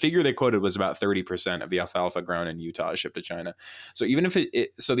 the figure they quoted was about 30% of the alfalfa grown in Utah is shipped to China. So even if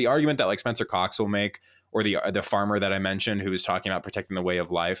so the argument that, like, Spencer Cox will make, or the farmer that I mentioned who was talking about protecting the way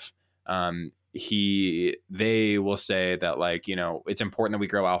of life, they will say that, like, you know, it's important that we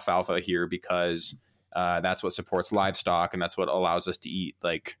grow alfalfa here because that's what supports livestock, and that's what allows us to eat,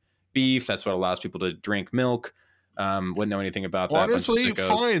 like, beef. That's what allows people to drink milk. Wouldn't know anything about that. Honestly,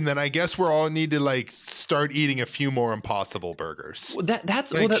 fine. Then I guess we're all need to, like, start eating a few more Impossible burgers. Well,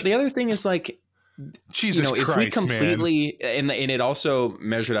 that's like, the other thing is, like, Jesus Christ, if we completely, man. And it also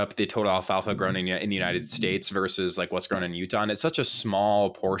measured up the total alfalfa grown in the United States versus, like, what's grown in Utah, and it's such a small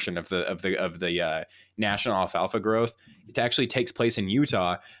portion of the national alfalfa growth. It actually takes place in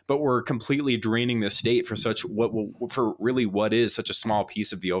Utah, but we're completely draining the state for what is such a small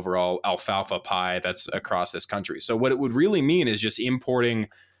piece of the overall alfalfa pie that's across this country. So what it would really mean is just importing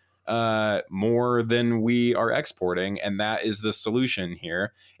more than we are exporting, and that is the solution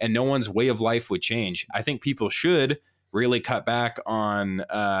here. And no one's way of life would change. I think people should really cut back on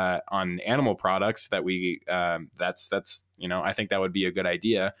animal products that we that's you know, I think that would be a good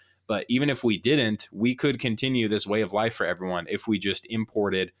idea. But even if we didn't, we could continue this way of life for everyone if we just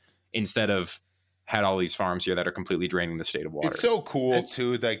imported instead of had all these farms here that are completely draining the state of water. It's so cool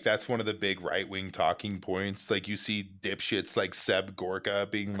too. Like, that's one of the big right-wing talking points. Like, you see dipshits like Seb Gorka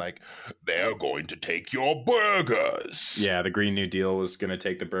being like, they're going to take your burgers. Yeah, the Green New Deal was going to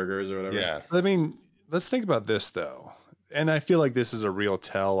take the burgers or whatever. Yeah. I mean, let's think about this though. And I feel like this is a real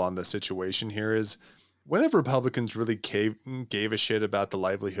tell on the situation here is whenever Republicans really gave a shit about the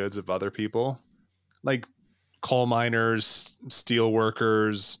livelihoods of other people, like coal miners, steel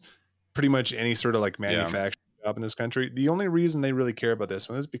workers, pretty much any sort of, like, manufacturing job in this country, the only reason they really care about this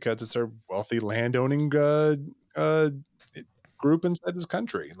one is because it's a wealthy landowning group inside this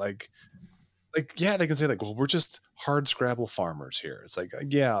country. Like, yeah, they can say, like, well, we're just hard scrabble farmers here. It's like,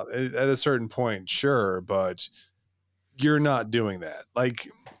 yeah, at a certain point, sure, but you're not doing that. Like,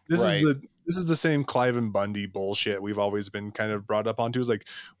 this is the same Cliven Bundy bullshit we've always been kind of brought up onto. Is like,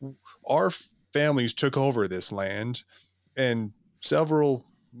 our families took over this land, and several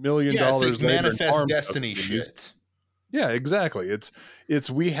 $1 million later, manifest destiny shit. Yeah, exactly. It's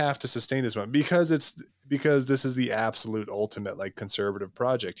we have to sustain this one because this is the absolute ultimate, like, conservative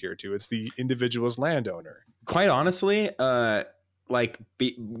project here too. It's the individual's landowner. Quite honestly, like,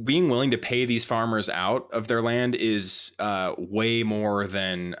 being willing to pay these farmers out of their land is way more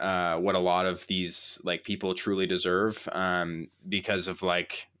than what a lot of these, like, people truly deserve, because of,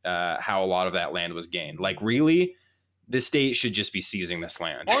 like, how a lot of that land was gained. Like, really, the state should just be seizing this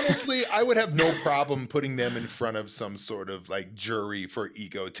land. Honestly, I would have no problem putting them in front of some sort of, like, jury for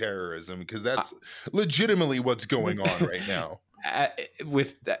eco-terrorism, because that's legitimately what's going on right now.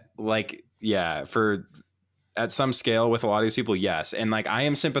 With that, like, yeah, for at some scale with a lot of these people, yes. And, like, I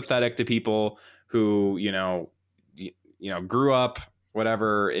am sympathetic to people who, you know, grew up,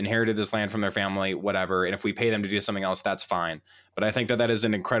 whatever, inherited this land from their family, whatever. And if we pay them to do something else, that's fine. But I think that is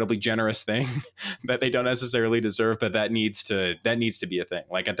an incredibly generous thing that they don't necessarily deserve, but that needs to be a thing.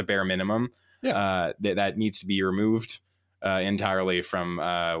 Like, at the bare minimum, that needs to be removed entirely from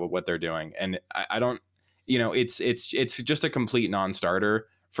what they're doing. And I don't, you know, it's just a complete non-starter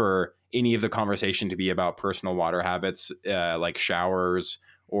for any of the conversation to be about personal water habits, like showers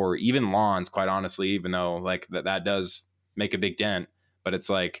or even lawns, quite honestly, even though, like, that does make a big dent. But it's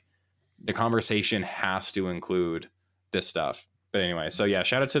like the conversation has to include this stuff. But anyway, so yeah,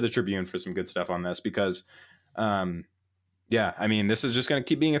 shout out to the Tribune for some good stuff on this because, yeah, I mean, this is just going to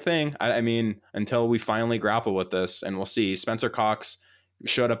keep being a thing. I mean, until we finally grapple with this, and we'll see. Spencer Cox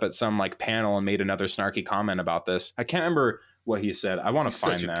showed up at some, like, panel and made another snarky comment about this. I can't remember what he said. I want to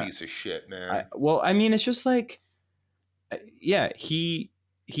find that. Such a piece of shit, man. I mean, it's just like, yeah, he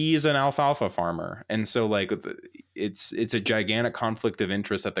he's an alfalfa farmer, and so like it's a gigantic conflict of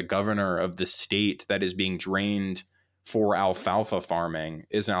interest that the governor of the state that is being drained for alfalfa farming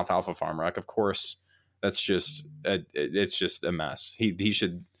is an alfalfa farmer. Like, of course, that's just it's just a mess.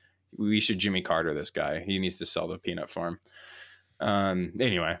 We should Jimmy Carter this guy. He needs to sell the peanut farm.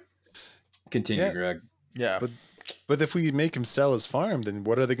 Anyway, continue, Greg. Yeah. But if we make him sell his farm, then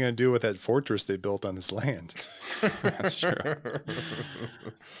what are they going to do with that fortress they built on this land? That's true.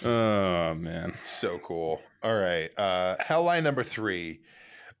 Oh, man. So cool. All right. Headline number 3.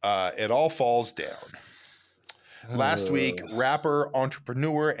 It all falls down. Last week, rapper,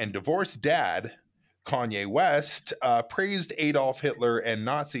 entrepreneur, and divorced dad Kanye West praised Adolf Hitler and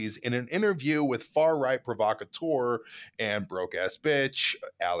Nazis in an interview with far-right provocateur and broke-ass bitch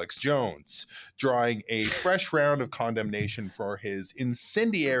Alex Jones, drawing a fresh round of condemnation for his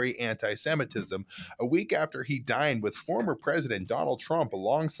incendiary anti-Semitism a week after he dined with former President Donald Trump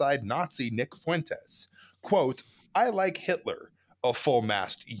alongside Nazi Nick Fuentes. Quote, "I like Hitler," a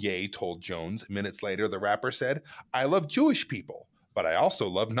full-masked Ye told Jones. Minutes later, the rapper said, "I love Jewish people, but I also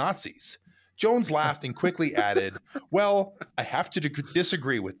love Nazis." Jones laughed and quickly added, "Well, I have to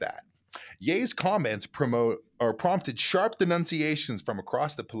disagree with that." Ye's comments prompted sharp denunciations from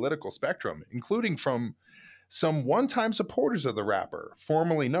across the political spectrum, including from some one-time supporters of the rapper,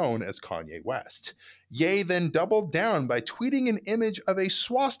 formerly known as Kanye West. Ye then doubled down by tweeting an image of a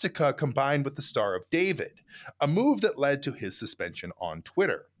swastika combined with the Star of David, a move that led to his suspension on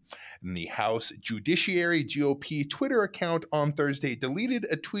Twitter. And the House Judiciary GOP Twitter account on Thursday deleted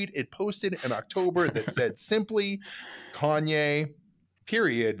a tweet it posted in October that said simply, "Kanye,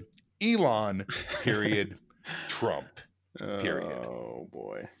 period, Elon, period, Trump, period." Oh,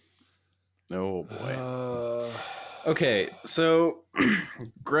 boy. Oh, boy. Okay, so,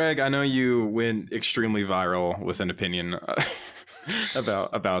 Greg, I know you went extremely viral with an opinion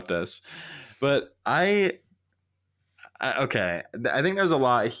about this, but okay, I think there's a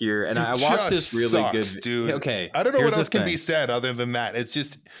lot here, and I watched this really good, dude. Okay, I don't know what else can be said other than that. It's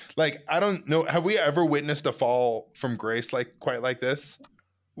just like, I don't know. Have we ever witnessed a fall from grace quite like this?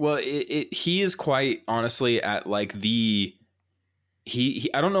 Well, he is quite honestly at like he.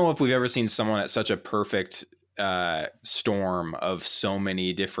 I don't know if we've ever seen someone at such a perfect storm of so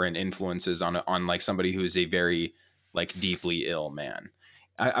many different influences on like somebody who's a very like deeply ill man.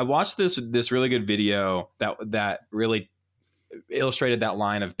 I watched this really good video that really illustrated that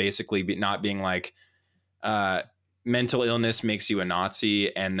line of basically not being like mental illness makes you a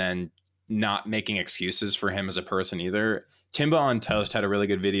Nazi, and then not making excuses for him as a person either. Timba on Toast had a really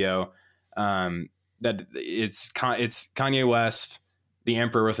good video that it's Kanye West, the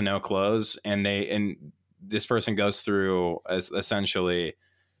emperor with no clothes, and this person goes through essentially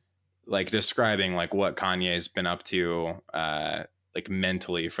like describing like what Kanye's been up to like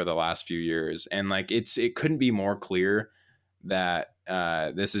mentally for the last few years. And like, it couldn't be more clear that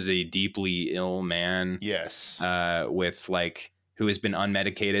this is a deeply ill man. Yes. With like, who has been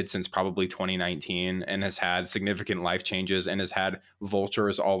unmedicated since probably 2019 and has had significant life changes and has had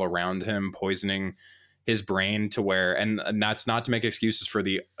vultures all around him poisoning his brain to where, and that's not to make excuses for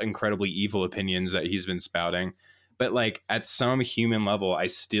the incredibly evil opinions that he's been spouting. But like, at some human level, I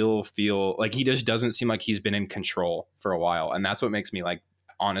still feel like he just doesn't seem like he's been in control for a while. And that's what makes me like,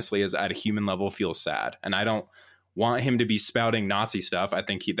 honestly, is at a human level feel sad. And I don't want him to be spouting Nazi stuff. I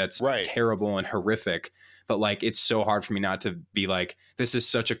think that's right. Terrible and horrific. But like, it's so hard for me not to be like, this is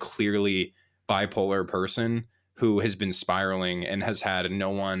such a clearly bipolar person who has been spiraling and has had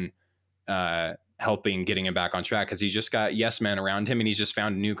no one helping getting him back on track, because he's just got yes men around him and he's just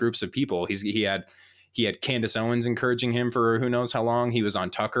found new groups of people. He had Candace Owens encouraging him for who knows how long. He was on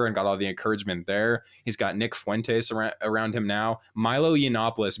Tucker and got all the encouragement there. He's got Nick Fuentes around him now. Milo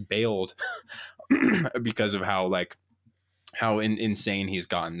Yiannopoulos bailed because of how insane he's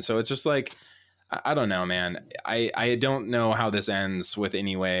gotten. So it's just like, I don't know, man. I don't know how this ends with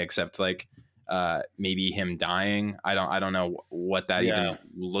any way except like maybe him dying. I don't know what that even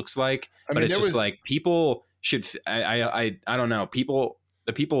looks like. But it's just like, people should. I don't know.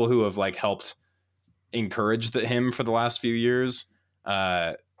 The people who have like helped encourage him for the last few years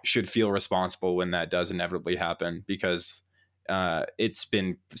should feel responsible when that does inevitably happen, because it's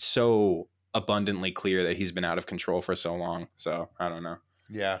been so abundantly clear that he's been out of control for so long. So I don't know.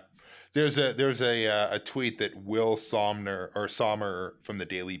 Yeah. There's a tweet that Will Sommer from the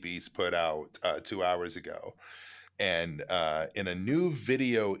Daily Beast put out 2 hours ago. And in a new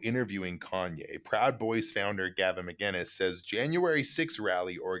video interviewing Kanye, Proud Boys founder Gavin McInnes says January 6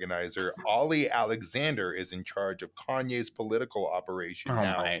 rally organizer Ollie Alexander is in charge of Kanye's political operation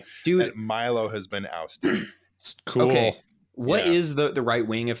now. Dude, that Milo has been ousted. Cool. Okay. what is the right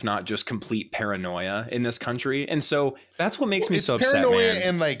wing if not just complete paranoia in this country? And so that's what makes me so upset. Paranoia man.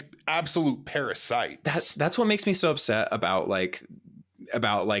 and like absolute parasites. That's what makes me so upset about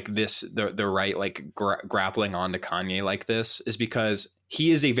this the right like grappling onto Kanye like this, is because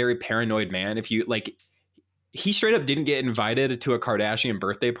he is a very paranoid man. If you like, he straight up didn't get invited to a Kardashian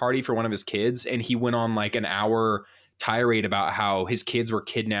birthday party for one of his kids, and he went on like an hour tirade about how his kids were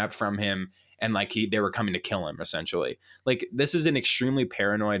kidnapped from him and like they were coming to kill him, essentially. Like, this is an extremely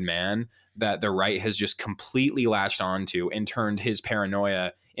paranoid man that the right has just completely latched onto and turned his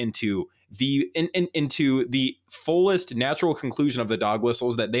paranoia into into the fullest natural conclusion of the dog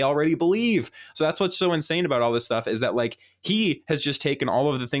whistles that they already believe. So that's what's so insane about all this stuff, is that like he has just taken all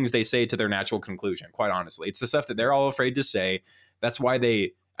of the things they say to their natural conclusion. Quite honestly, it's the stuff that they're all afraid to say. That's why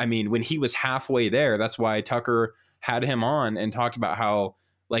when he was halfway there, that's why Tucker had him on and talked about how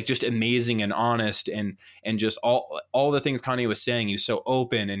like just amazing and honest and just all the things Kanye was saying. He was so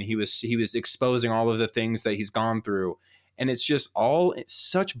open, and he was exposing all of the things that he's gone through. And it's just it's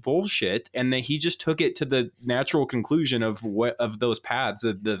such bullshit. And then he just took it to the natural conclusion of those paths,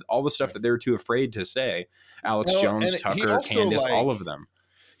 all the stuff that they're too afraid to say. Alex Jones, Tucker, Candace, all of them.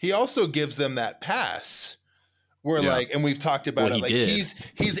 He also gives them that pass where like, and we've talked about it. Like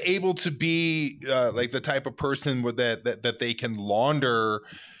he's able to be like the type of person that they can launder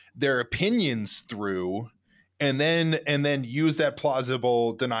their opinions through. And then use that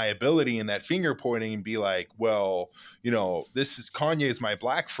plausible deniability and that finger pointing and be like, well, Kanye is my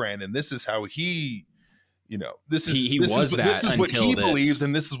black friend, and this is how he, this is what he believes,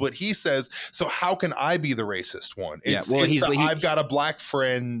 and this is what he says. So how can I be the racist one? I've got a black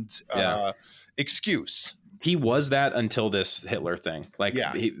friend excuse. He was that until this Hitler thing. Like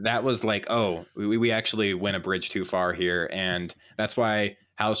that was like, oh, we actually went a bridge too far here, and that's why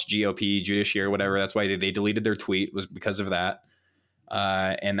House GOP, Judiciary, whatever. That's why they deleted their tweet, was because of that.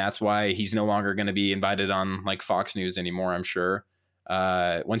 And that's why he's no longer going to be invited on like Fox News anymore, I'm sure.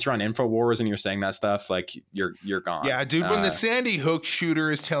 Once you're on InfoWars and you're saying that stuff, like you're gone. Yeah, dude, when the Sandy Hook shooter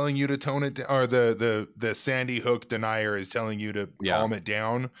is telling you to tone it down, or the Sandy Hook denier is telling you to calm it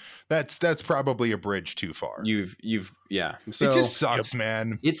down, that's probably a bridge too far. So it just sucks,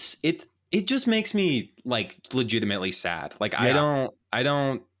 man. It just makes me like legitimately sad. Like I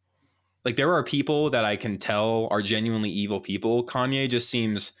don't like, there are people that I can tell are genuinely evil people. Kanye just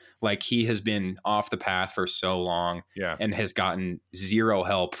seems like he has been off the path for so long and has gotten zero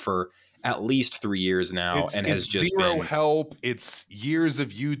help for at least 3 years now. Has just zero help. It's years of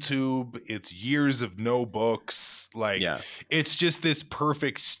YouTube. It's years of no books. Like it's just this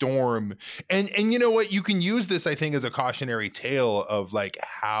perfect storm. And you know what? You can use this, I think, as a cautionary tale of like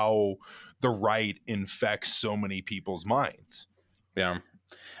how the right infects so many people's minds. Yeah.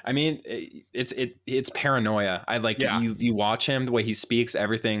 I mean, it's paranoia. I like you watch him, the way he speaks,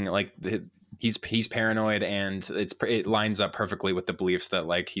 everything, like he's paranoid, and it lines up perfectly with the beliefs that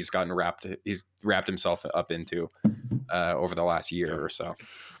like he's wrapped himself up into over the last year or so.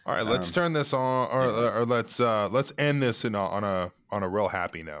 All right, let's turn this on, or let's end this on a real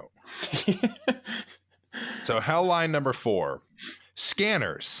happy note. So headline number 4,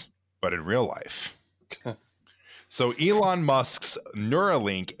 scanners, but in real life. So Elon Musk's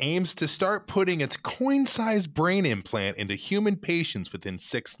Neuralink aims to start putting its coin-sized brain implant into human patients within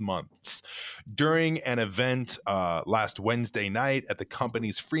 6 months. During an event last Wednesday night at the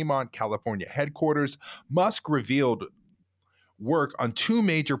company's Fremont, California headquarters, Musk revealed work on 2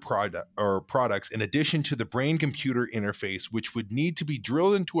 major products in addition to the brain-computer interface, which would need to be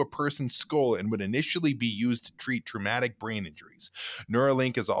drilled into a person's skull and would initially be used to treat traumatic brain injuries.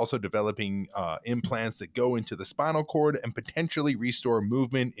 Neuralink is also developing implants that go into the spinal cord and potentially restore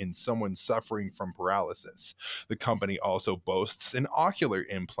movement in someone suffering from paralysis. The company also boasts an ocular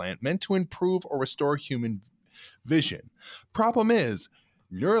implant meant to improve or restore human vision. Problem is,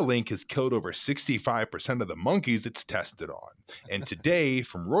 Neuralink has killed over 65% of the monkeys it's tested on. And today,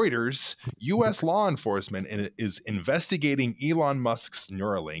 from Reuters, U.S. law enforcement is investigating Elon Musk's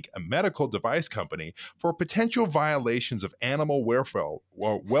Neuralink, a medical device company, for potential violations of animal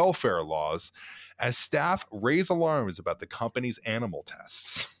welfare laws, as staff raise alarms about the company's animal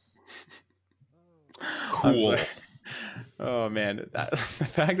tests. Cool. Oh man, the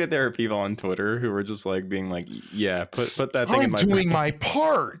fact that there are people on Twitter who are just like being like, yeah, put that thing in my brain. I'm doing my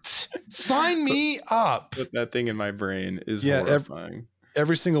part. Sign me up. Put that thing in my brain is horrifying.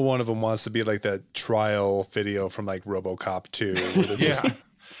 Every single one of them wants to be like that trial video from like RoboCop 2.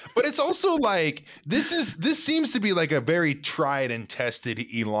 But it's also like this seems to be like a very tried and tested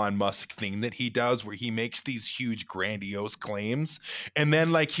Elon Musk thing that he does, where he makes these huge grandiose claims and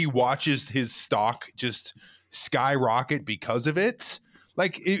then like he watches his stock just skyrocket because of it.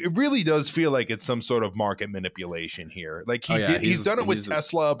 Like it really does feel like it's some sort of market manipulation here. Like he's done it with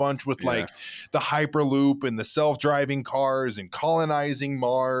Tesla a bunch with like the Hyperloop and the self-driving cars and colonizing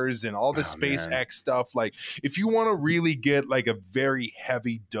Mars and all the SpaceX stuff. Like if you want to really get like a very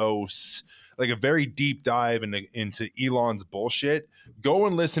heavy dose, like a very deep dive into Elon's bullshit, go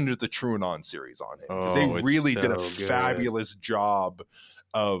and listen to the TrueAnon series on him, because they really did a fabulous job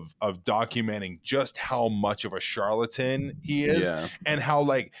of documenting just how much of a charlatan he is, and how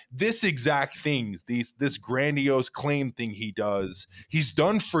like this exact thing, this grandiose claim thing he's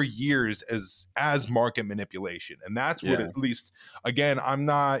done for years as market manipulation. And that's what, at least, again, I'm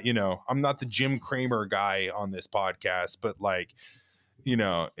not the Jim Cramer guy on this podcast, but like,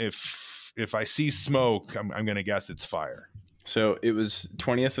 if I see smoke, I'm gonna guess it's fire. So it was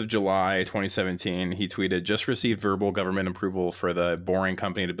 20th of July, 2017. He tweeted, just received verbal government approval for the Boring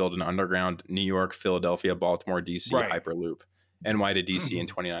Company to build an underground New York, Philadelphia, Baltimore, DC Hyperloop, NY to DC in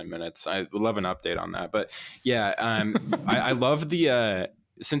 29 minutes. I would love an update on that. But yeah, I love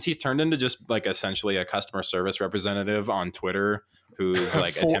since he's turned into just like essentially a customer service representative on Twitter, who's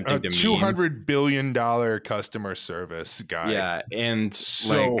like attempting to $200 billion customer service guy. Yeah. And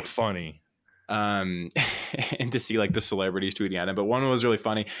so funny. And to see like the celebrities tweeting at him. But one was really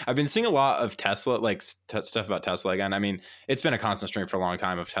funny. I've been seeing a lot of Tesla, like stuff about Tesla again. I mean, it's been a constant stream for a long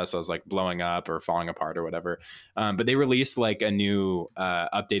time of Tesla's like blowing up or falling apart or whatever. But they released like a new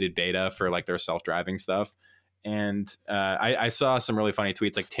updated beta for like their self-driving stuff. And I saw some really funny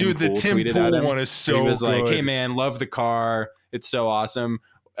tweets. Like Tim Pool tweeted at him. One is so he was good. Like, "Hey man, love the car. It's so awesome.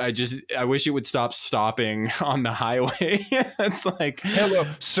 I wish it would stop stopping on the highway." It's like, hello,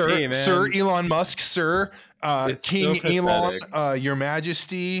 sir, hey, Sir Elon Musk, sir, King so Elon, Your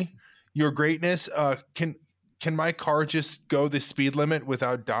Majesty, Your Greatness. Can my car just go the speed limit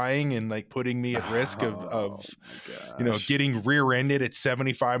without dying and like putting me at risk of getting rear-ended at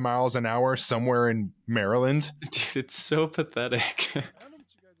 75 miles an hour somewhere in Maryland? Dude, it's so pathetic.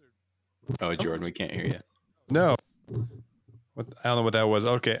 Oh, Jordan, we can't hear you. No. I don't know what that was.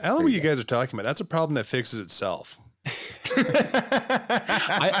 Okay. I don't know what you guys are talking about. That's a problem that fixes itself.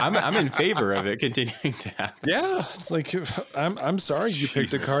 I'm in favor of it continuing to happen. Yeah. It's like, I'm sorry you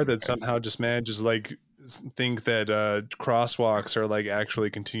picked a car that somehow just manages like think that crosswalks are like actually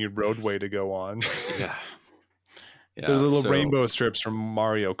continued roadway to go on. Yeah. They're little rainbow strips from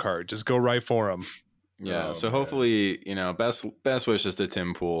Mario Kart. Just go right for them. Yeah. So hopefully, best wishes to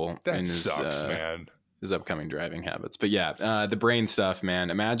Tim Pool. That sucks, man. His upcoming driving habits. But yeah, the brain stuff, man.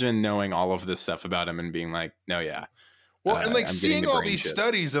 Imagine knowing all of this stuff about him and being like, no, yeah. Well, and like seeing all these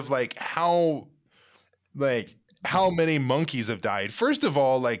studies of like how many monkeys have died. First of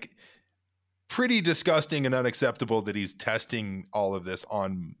all, like pretty disgusting and unacceptable that he's testing all of this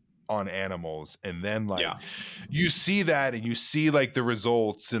on animals. And then like you see that and you see like the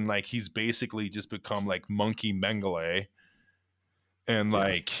results, and like he's basically just become like monkey Mengele. And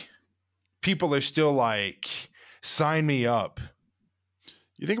like people are still like, sign me up.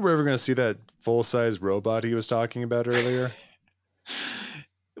 You think we're ever going to see that full-size robot he was talking about earlier?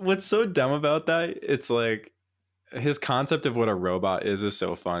 What's so dumb about that? It's like his concept of what a robot is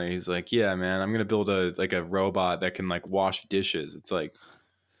so funny. He's like, yeah, man, I'm going to build a robot that can like wash dishes. It's like,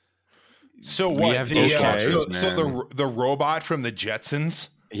 so what? The robot from the Jetsons?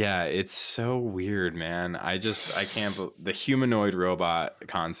 Yeah, it's so weird, man. I can't. The humanoid robot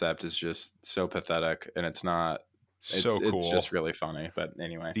concept is just so pathetic, and it's not. So cool. It's just really funny. But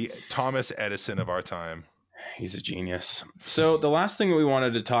anyway, the Thomas Edison of our time. He's a genius. So the last thing we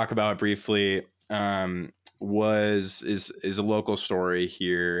wanted to talk about briefly is a local story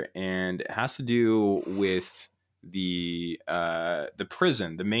here, and it has to do with the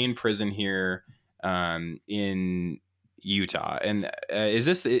prison, the main prison here in Utah. And is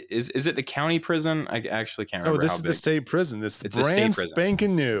it the county prison? I actually can't remember. Oh, this is the state prison. It's brand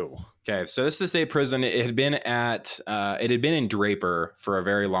spanking new. Okay, so this is the state prison. It had been in Draper for a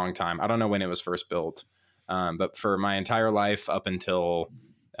very long time. I don't know when it was first built, but for my entire life up until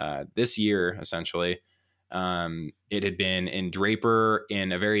this year, essentially, it had been in Draper,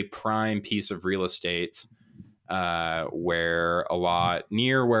 in a very prime piece of real estate, where a lot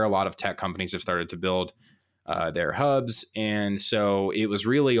of tech companies have started to build their hubs. And so it was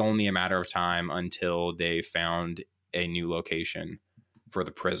really only a matter of time until they found a new location for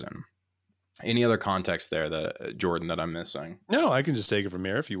the prison. Any other context there that Jordan that I'm missing? No, I can just take it from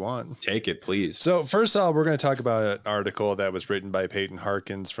here if you want. Take it, please. So first off, we're going to talk about an article that was written by Peyton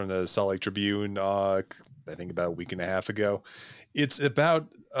Harkins from the Salt Lake Tribune, I think about a week and a half ago. It's about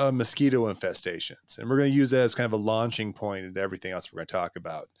mosquito infestations, and we're going to use that as kind of a launching point into everything else we're going to talk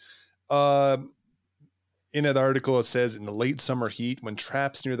about. In that article, it says, in the late summer heat, when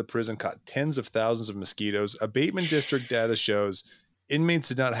traps near the prison caught tens of thousands of mosquitoes, abatement district data shows inmates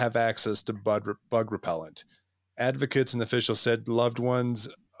did not have access to bug repellent. Advocates and officials said loved ones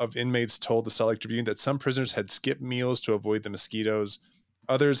of inmates told the Salt Lake Tribune that some prisoners had skipped meals to avoid the mosquitoes.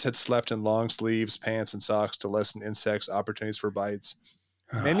 Others had slept in long sleeves, pants, and socks to lessen insects' opportunities for bites.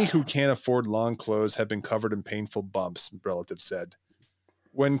 Many who can't afford long clothes have been covered in painful bumps, relatives said.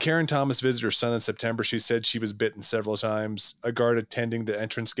 When Karen Thomas visited her son in September, she said she was bitten several times. A guard attending the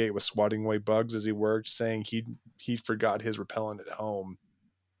entrance gate was swatting away bugs as he worked, saying he'd forgot his repellent at home.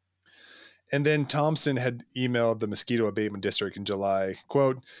 And then Thompson had emailed the Mosquito Abatement District in July,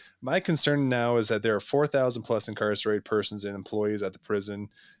 quote, "My concern now is that there are 4,000 plus incarcerated persons and employees at the prison.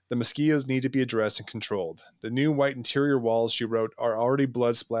 The mosquitoes need to be addressed and controlled. The new white interior walls," she wrote, "are already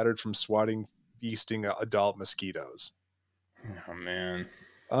blood splattered from swatting, feasting adult mosquitoes." Oh, man.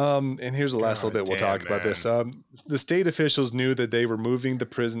 And here's the last little bit we'll talk about this. The state officials knew that they were moving the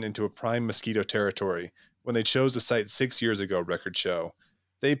prison into a prime mosquito territory when they chose the site 6 years ago, records show.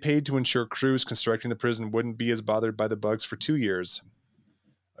 They paid to ensure crews constructing the prison wouldn't be as bothered by the bugs for 2 years,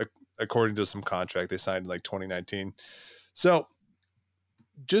 according to some contract they signed in like 2019. So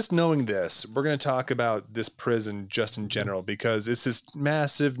just knowing this, we're going to talk about this prison just in general, because it's this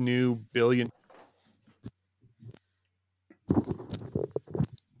massive new billion.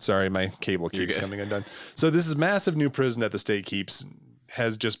 Sorry, my cable keeps coming undone. So this is massive new prison that the state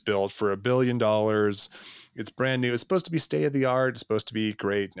has just built for $1 billion. It's brand new. It's supposed to be state of the art. It's supposed to be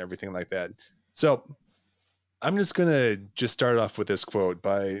great and everything like that. So I'm just going to start off with this quote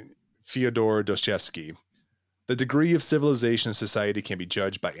by Fyodor Dostoevsky. "The degree of civilization in society can be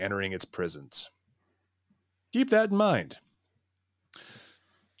judged by entering its prisons." Keep that in mind.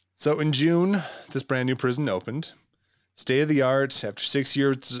 So in June, this brand new prison opened. State of the art, after 6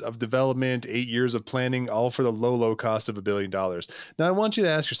 years of development, 8 years of planning, all for the low cost of $1 billion. Now, I want you to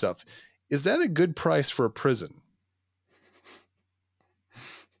ask yourself, is that a good price for a prison?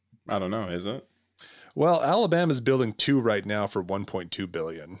 I don't know. Is it? Well, Alabama's building 2 right now for $1.2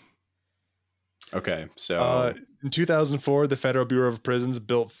 billion. Okay, so in 2004, the Federal Bureau of Prisons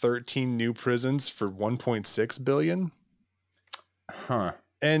built 13 new prisons for $1.6 billion. Huh.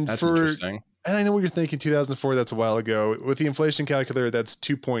 And that's interesting. And I know what you're thinking, 2004, that's a while ago. With the inflation calculator, that's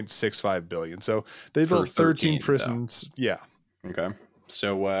 $2.65 billion. So they built 13 prisons. Though. Yeah. Okay.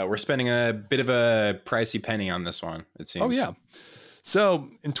 So we're spending a bit of a pricey penny on this one, it seems. Oh, yeah. So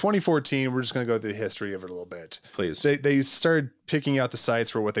in 2014, we're just going to go through the history of it a little bit. Please. They started picking out the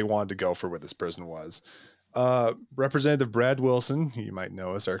sites for what they wanted to go for, where this prison was. Representative Brad Wilson, who you might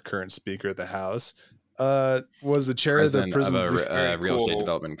know as our current Speaker of the House, was the chair of the prison of a real estate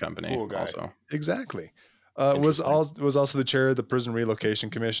development company. Cool also, exactly. Was also the chair of the Prison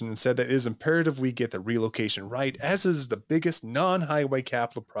Relocation Commission, and said that it is imperative we get the relocation right, as is the biggest non-highway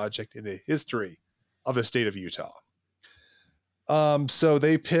capital project in the history of the state of Utah. So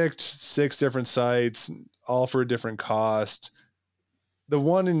they picked 6 different sites, all for a different cost. There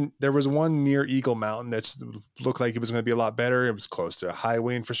was one near Eagle Mountain that looked like it was going to be a lot better. It was close to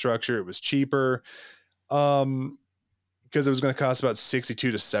highway infrastructure. It was cheaper. Because it was going to cost about $62 to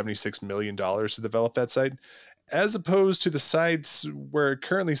 $76 million to develop that site, as opposed to the sites where it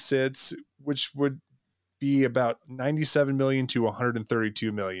currently sits, which would be about $97 million to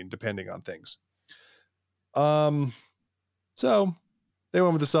 $132 million, depending on things. So they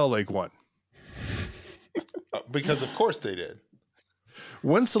went with the Salt Lake one. Because of course they did.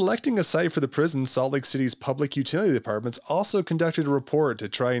 When selecting a site for the prison, Salt Lake City's public utility departments also conducted a report to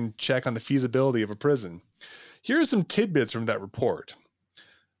try and check on the feasibility of a prison. Here are some tidbits from that report.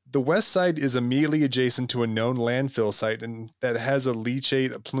 The west side is immediately adjacent to a known landfill site and that has a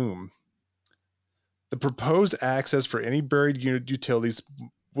leachate plume. The proposed access for any buried utilities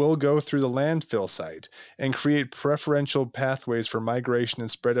will go through the landfill site and create preferential pathways for migration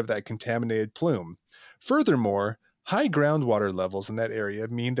and spread of that contaminated plume. Furthermore, high groundwater levels in that area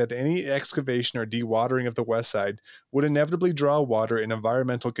mean that any excavation or dewatering of the west side would inevitably draw water and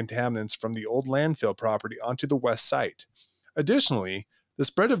environmental contaminants from the old landfill property onto the west site. Additionally, the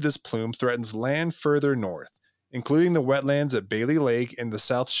spread of this plume threatens land further north, including the wetlands at Bailey Lake and the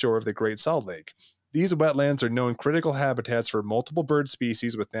south shore of the Great Salt Lake. These wetlands are known critical habitats for multiple bird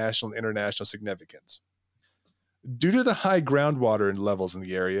species with national and international significance. Due to the high groundwater levels in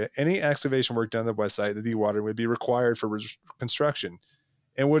the area, any excavation work done on the west side of the dewatering would be required for construction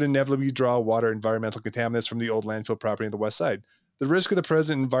and would inevitably draw water and environmental contaminants from the old landfill property on the west side. The risk of the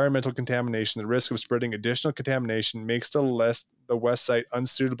present environmental contamination, the risk of spreading additional contamination, makes the west side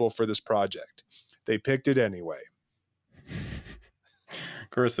unsuitable for this project. They picked it anyway. Of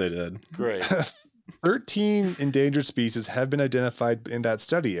course they did. Great. 13 endangered species have been identified in that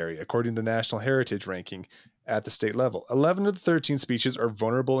study area, according to the National Heritage Ranking at the state level. 11 of the 13 species are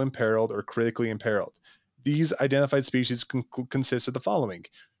vulnerable, imperiled, or critically imperiled. These identified species consist of the following: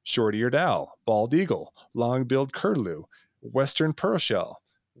 short-eared owl, bald eagle, long-billed curlew, western pearlshell,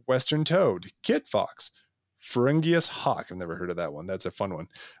 western toad, kit fox, Pharyngeus hawk. I've never heard of that one. That's a fun one.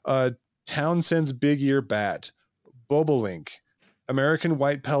 Townsend's big ear bat, bobolink, American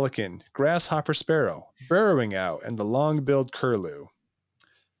white pelican, grasshopper sparrow, burrowing owl, and the long-billed curlew.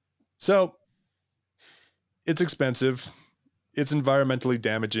 So it's expensive, it's environmentally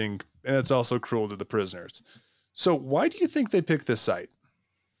damaging, and it's also cruel to the prisoners. So why do you think they picked this site?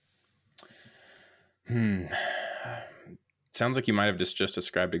 Sounds like you might have just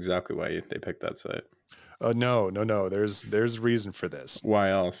described exactly why they picked that site. No. There's reason for this. Why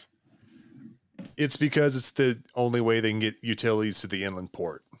else? It's because it's the only way they can get utilities to the inland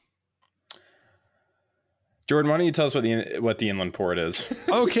port. Jordan, why don't you tell us what the inland port is?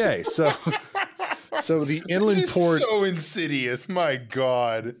 Okay, so the inland port, so insidious. My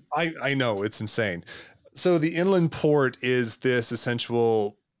God, I know, it's insane. So the inland port is this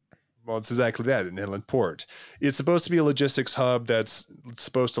essential. Well, it's exactly that, an inland port. It's supposed to be a logistics hub that's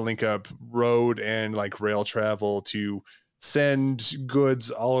supposed to link up road and like rail travel to send goods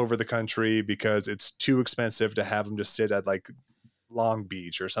all over the country, because it's too expensive to have them just sit at like Long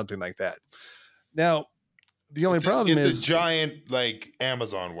Beach or something like that. Now, the only problem is it's a giant like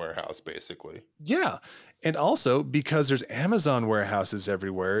Amazon warehouse, basically. Yeah. And also because there's Amazon warehouses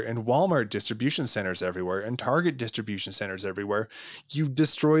everywhere and Walmart distribution centers everywhere and Target distribution centers everywhere, you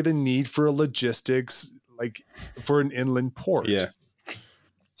destroy the need for a logistics, like for an inland port. Yeah.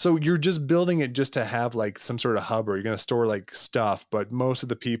 So you're just building it just to have like some sort of hub, or you're going to store like stuff, but most of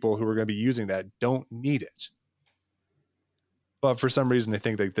the people who are going to be using that don't need it. But for some reason they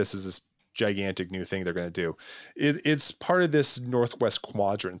think that this is this gigantic new thing they're going to do. It's part of this Northwest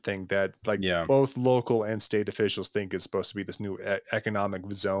Quadrant thing that both local and state officials think is supposed to be this new economic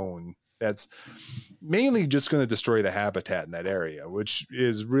zone that's mainly just going to destroy the habitat in that area, which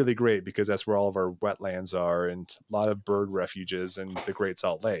is really great because that's where all of our wetlands are and a lot of bird refuges and the Great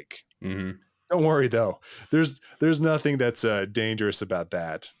Salt Lake. Mm-hmm. Don't worry though. There's nothing that's dangerous about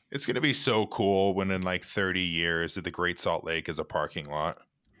that. It's going to be so cool when in like 30 years that the Great Salt Lake is a parking lot.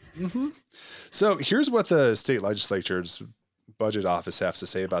 Mm-hmm. So here's what the state legislature's budget office has to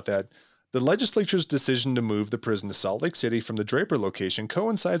say about that. The legislature's decision to move the prison to Salt Lake City from the Draper location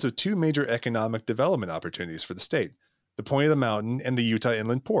coincides with two major economic development opportunities for the state: the Point of the Mountain and the Utah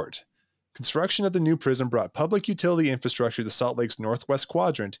Inland Port. Construction of the new prison brought public utility infrastructure to Salt Lake's Northwest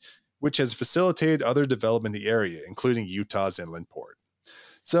Quadrant, which has facilitated other development in the area, including Utah's Inland Port.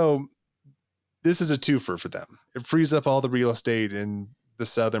 So this is a twofer for them. It frees up all the real estate in the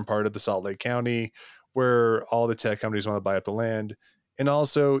southern part of the Salt Lake County where all the tech companies want to buy up the land. And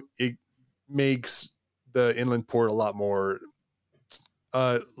also it makes the inland port a lot more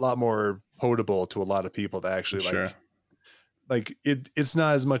potable to a lot of people that actually it's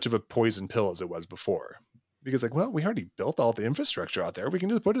not as much of a poison pill as it was before, because we already built all the infrastructure out there. We can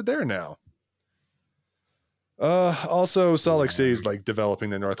just put it there now. Also Salt Lake City is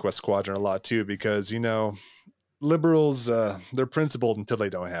developing the Northwest Quadrant a lot too, because, liberals, they're principled until they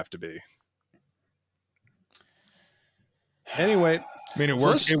don't have to be. Anyway, I mean, it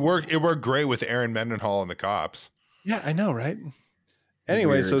worked great with Aaron Mendenhall and the cops. Yeah, I know, right?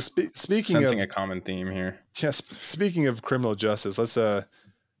 Anyway, weird. So speaking sensing a common theme here. Yes, speaking of criminal justice,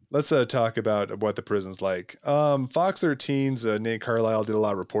 let's talk about what the prison's like. Fox 13's Nate Carlisle did a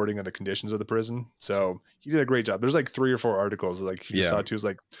lot of reporting on the conditions of the prison, so he did a great job. There's 3 or 4 articles you saw too. Is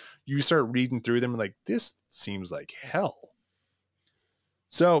you start reading through them and this seems like hell.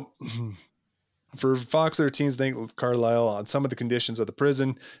 So for Fox 13's Nate Carlisle on some of the conditions of the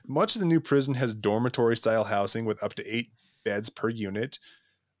prison, much of the new prison has dormitory style housing with up to 8 beds per unit.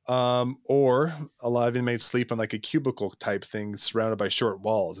 Or a lot of inmates sleep on a cubicle type thing surrounded by short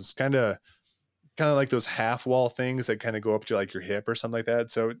walls. It's kind of like those half wall things that kind of go up to your hip or something like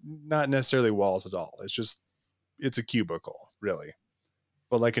that. So not necessarily walls at all. It's a cubicle really,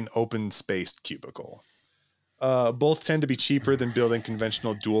 but an open spaced cubicle. Both tend to be cheaper than building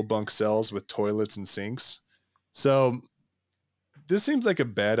conventional dual bunk cells with toilets and sinks. So this seems like a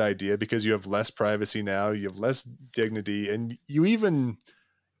bad idea because you have less privacy now, you have less dignity, and you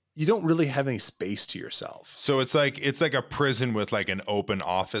don't really have any space to yourself. So it's like a prison with an open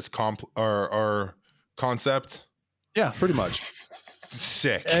office or concept. Yeah, pretty much.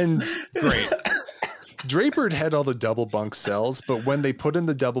 Sick and great. Draper had all the double bunk cells, but when they put in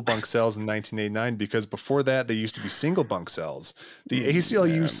the double bunk cells in 1989, because before that they used to be single bunk cells, the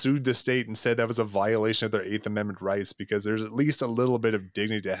ACLU sued the state and said that was a violation of their 8th Amendment rights because there's at least a little bit of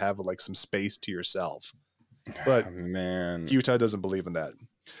dignity to have like some space to yourself. But Utah doesn't believe in that.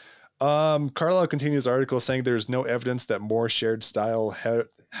 Carlisle continues the article saying there's no evidence that more shared style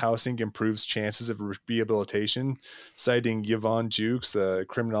housing improves chances of rehabilitation, citing Yvonne Jukes, the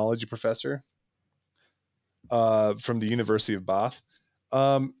criminology professor from the University of Bath.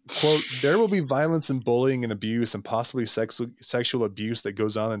 Quote, there will be violence and bullying and abuse and possibly sexual abuse that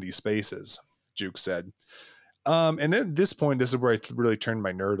goes on in these spaces, Jukes said. And at this point, this is where I really turned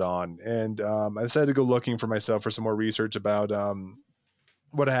my nerd on. And I decided to go looking for myself for some more research about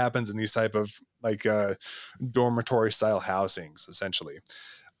what happens in these type of like dormitory style housings, essentially.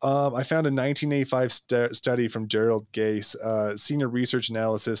 I found a 1985 study from Gerald Gase, senior research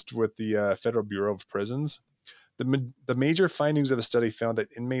analyst with the Federal Bureau of Prisons. The major findings of a study found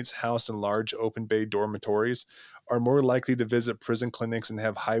that inmates housed in large open bay dormitories are more likely to visit prison clinics and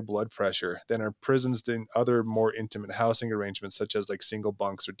have high blood pressure than are prisons in other more intimate housing arrangements, such as like single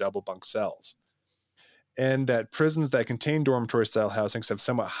bunks or double bunk cells. And that prisons that contain dormitory style housings have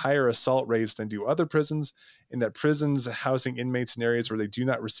somewhat higher assault rates than do other prisons, and that prisons housing inmates in areas where they do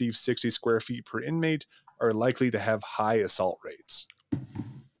not receive 60 square feet per inmate are likely to have high assault rates.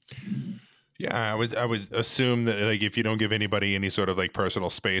 Yeah, I would assume that like if you don't give anybody any sort of like personal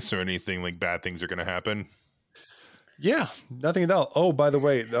space or anything, like bad things are going to happen. Yeah, nothing at all. Oh, by the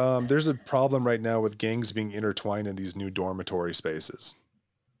way, there's a problem right now with gangs being intertwined in these new dormitory spaces.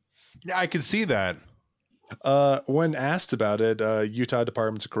 Yeah, I can see that. When asked about it, Utah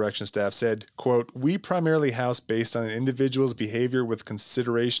Department of Correction staff said, quote, we primarily house based on an individual's behavior with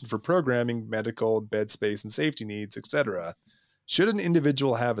consideration for programming, medical, bed space, and safety needs, etc. Should an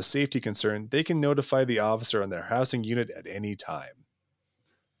individual have a safety concern, they can notify the officer on their housing unit at any time.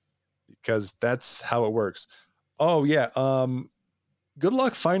 Because that's how it works. Oh, yeah. Good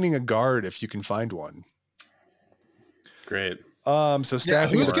luck finding a guard if you can find one. Great. So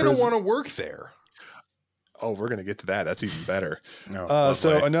staffing. Who's going to want to work there? Oh, we're going to get to that. That's even better. No,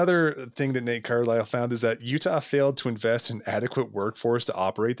 so another thing that Nate Carlisle found is that Utah failed to invest in adequate workforce to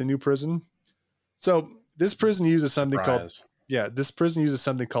operate the new prison. So this prison uses something called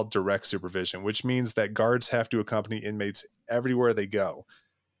direct supervision, which means that guards have to accompany inmates everywhere they go.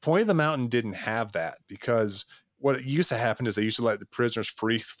 Point of the Mountain didn't have that because what used to happen is they used to let the prisoners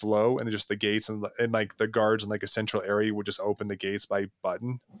free flow and just the gates and like the guards in like a central area would just open the gates by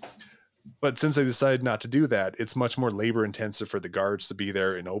button. But since they decided not to do that, it's much more labor intensive for the guards to be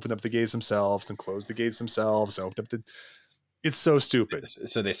there and open up the gates themselves and close the gates themselves. And open up it's so stupid.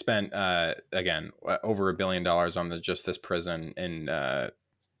 So they spent, again, over $1 billion on just this prison and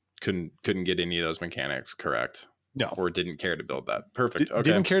couldn't get any of those mechanics correct. No. Or didn't care to build that. Perfect. Okay,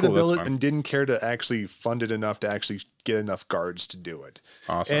 didn't care to build it and didn't care to actually fund it enough to actually get enough guards to do it.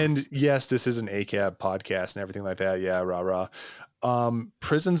 Awesome. And yes, this is an ACAB podcast and everything like that. Yeah, rah.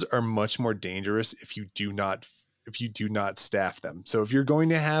 Prisons are much more dangerous if you do not staff them. So if you're going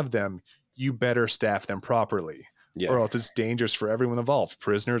to have them, you better staff them properly. Yeah. Or else it's dangerous for everyone involved,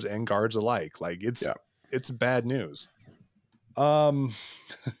 prisoners and guards alike. Like it's bad news.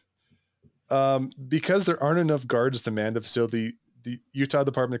 Because there aren't enough guards to man the facility, the Utah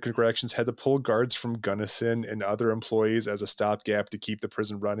Department of Corrections had to pull guards from Gunnison and other employees as a stopgap to keep the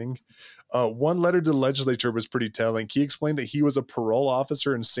prison running. One letter to the legislature was pretty telling. He explained that he was a parole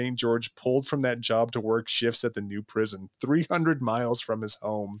officer in St. George, pulled from that job to work shifts at the new prison, 300 miles from his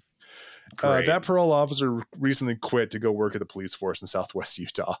home. That parole officer recently quit to go work at the police force in Southwest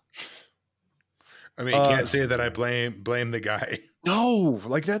Utah. I mean, you can't say that I blame the guy. No,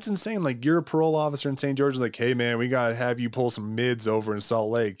 like that's insane. Like you're a parole officer in St. George, like, hey man, we gotta have you pull some mids over in Salt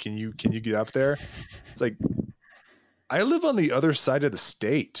Lake. Can you get up there? It's like, I live on the other side of the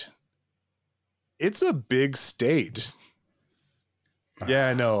state. It's a big state. Yeah,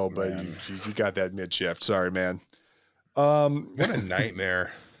 I know, but you got that mid shift. Sorry, man. What a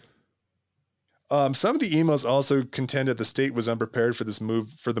nightmare. Some of the emails also contend that the state was unprepared for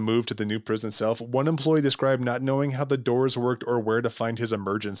the move to the new prison itself. One employee described not knowing how the doors worked or where to find his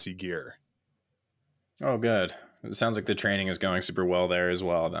emergency gear. Oh, good. It sounds like the training is going super well there as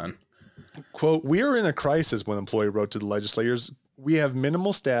well then. Quote, we are in a crisis, one employee wrote to the legislators. We have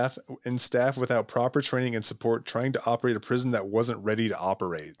minimal staff and staff without proper training and support trying to operate a prison that wasn't ready to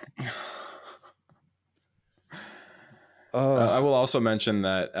operate. I will also mention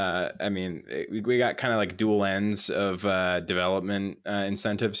that, we got kind of like dual ends of development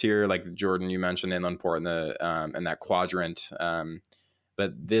incentives here. Like Jordan, you mentioned Inland Port and that quadrant.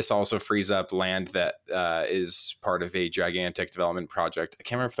 But this also frees up land that is part of a gigantic development project. I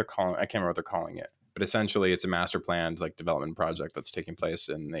can't remember what they're calling it, but essentially it's a master planned like development project that's taking place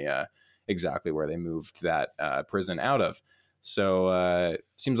in the exactly where they moved that prison out of. So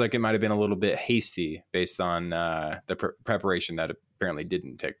seems like it might have been a little bit hasty based on the preparation that apparently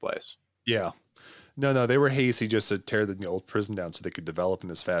didn't take place. Yeah. No, they were hasty just to tear the old prison down so they could develop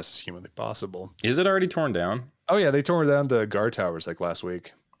it as fast as humanly possible. Is it already torn down? Oh, yeah, they tore down the guard towers like last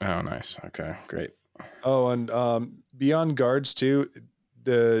week. Oh, nice. Okay, great. Oh, and beyond guards, too,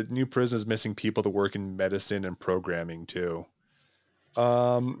 the new prison is missing people to work in medicine and programming, too.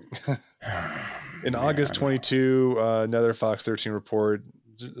 In August 22, another Fox 13 report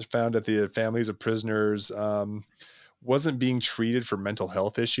found that the families of prisoners wasn't being treated for mental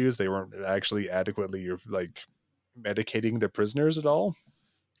health issues. They weren't actually adequately like medicating the prisoners at all.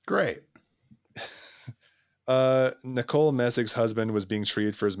 Great. Nicole Messig's husband was being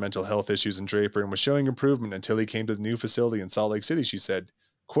treated for his mental health issues in Draper and was showing improvement until he came to the new facility in Salt Lake City. She said,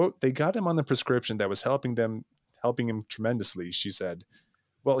 quote, "They got him on the prescription that was helping him tremendously," she said.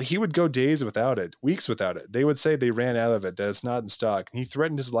 "Well, he would go days without it, weeks without it. They would say they ran out of it, that it's not in stock. He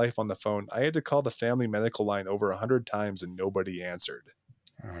threatened his life on the phone. I had to call the family medical line over 100 times and nobody answered."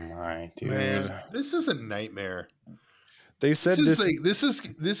 Oh my, dude. Man, this is a nightmare. They said this is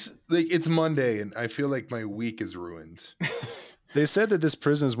it's Monday and I feel like my week is ruined. They said that this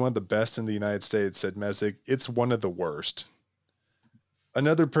prison is one of the best in the United States, said Messick. It's one of the worst.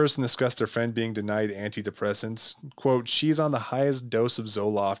 Another person discussed their friend being denied antidepressants. Quote, "She's on the highest dose of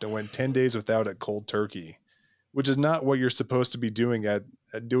Zoloft and went 10 days without it cold turkey," which is not what you're supposed to be doing at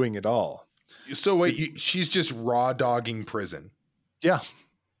doing it all. So wait, she's just raw dogging prison. Yeah.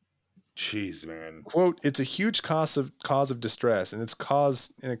 Jeez, man. Quote, "It's a huge cause of distress, and it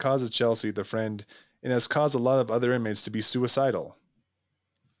causes Chelsea, the friend, and has caused a lot of other inmates to be suicidal."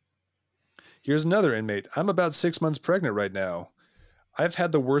 Here's another inmate. "I'm about 6 months pregnant right now. I've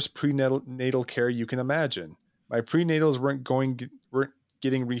had the worst prenatal care you can imagine. My prenatals weren't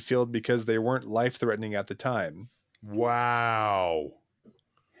getting refilled because they weren't life-threatening at the time." Wow.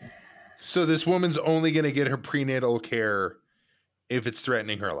 So this woman's only going to get her prenatal care if it's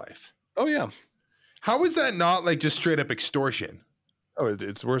threatening her life. Oh, yeah. How is that not like just straight up extortion? Oh,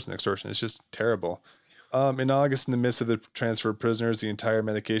 it's worse than extortion. It's just terrible. In August, in the midst of the transfer of prisoners, the entire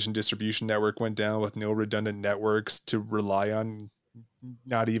medication distribution network went down with no redundant networks to rely on,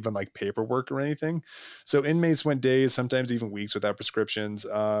 not even like paperwork or anything. So inmates went days, sometimes even weeks without prescriptions.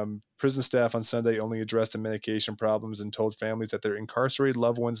 Prison staff on Sunday only addressed the medication problems and told families that their incarcerated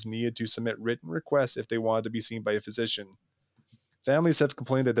loved ones needed to submit written requests if they wanted to be seen by a physician. Families have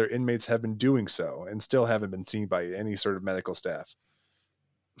complained that their inmates have been doing so and still haven't been seen by any sort of medical staff.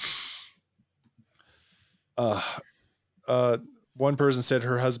 One person said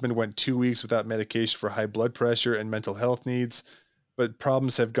her husband went 2 weeks without medication for high blood pressure and mental health needs, but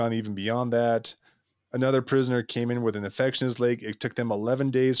problems have gone even beyond that. Another prisoner came in with an infection in his leg. It took them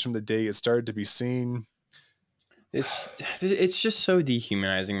 11 days from the day it started to be seen. It's just so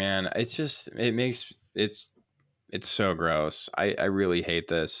dehumanizing, man. It's so gross. I really hate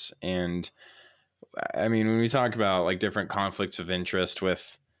this. And I mean, when we talk about like different conflicts of interest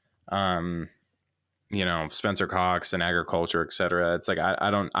with, Spencer Cox and agriculture, et cetera, it's like, I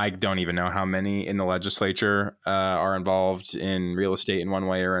don't even know how many in the legislature are involved in real estate in one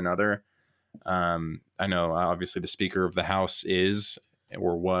way or another. I know obviously the Speaker of the House is,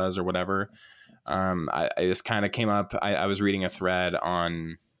 or was, or whatever. I just kind of came up. I was reading a thread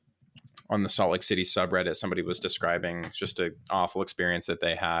on the Salt Lake City subreddit. Somebody was describing just an awful experience that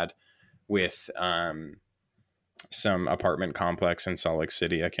they had with some apartment complex in Salt Lake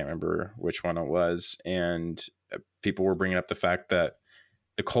City. I can't remember which one it was. And people were bringing up the fact that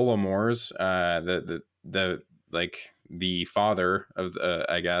the Colomores, the father of,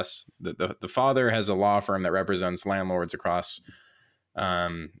 I guess, the father has a law firm that represents landlords across a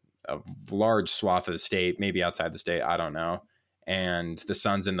large swath of the state, maybe outside the state, I don't know. And the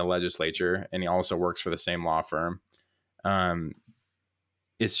son's in the legislature, and he also works for the same law firm.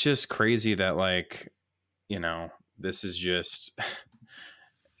 It's just crazy that, this is just,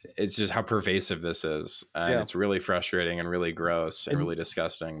 it's just how pervasive this is. And It's really frustrating and really gross and really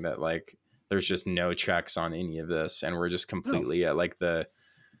disgusting that, there's just no checks on any of this. And we're just completely at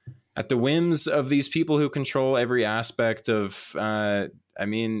the whims of these people who control every aspect of,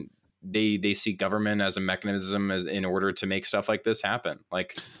 they see government as a mechanism in order to make stuff like this happen.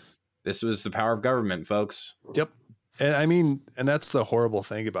 This was the power of government, folks. Yep. And that's the horrible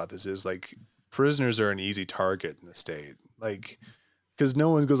thing about this is prisoners are an easy target in the state. because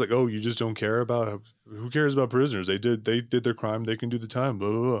no one goes like, oh, you just don't care about, who cares about prisoners? They did their crime. They can do the time, blah,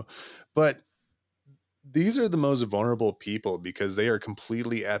 blah, blah. But these are the most vulnerable people because they are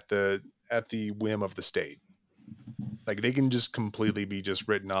completely at the whim of the state. Like they can just completely be just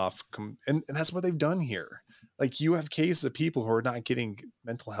written off. And that's what they've done here. Like you have cases of people who are not getting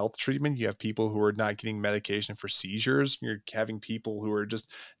mental health treatment. You have people who are not getting medication for seizures. You're having people who are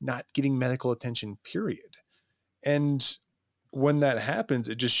just not getting medical attention, period. And when that happens,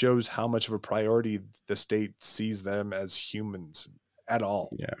 it just shows how much of a priority the state sees them as humans at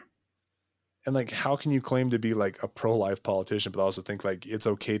all. Yeah. And like, how can you claim to be like a pro-life politician, but also think like it's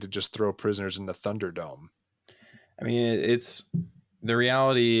okay to just throw prisoners in the Thunderdome? I mean, it's the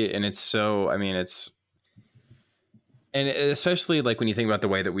reality, and it's so, I mean, it's, and especially like when you think about the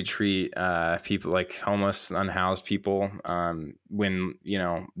way that we treat people like homeless, unhoused people, when, you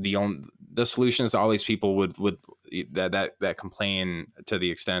know, the solutions to all these people would that complain to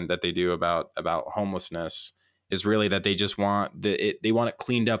the extent that they do about homelessness is really that they just want they want it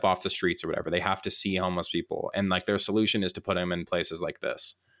cleaned up off the streets or whatever. They have to see homeless people, and like their solution is to put them in places like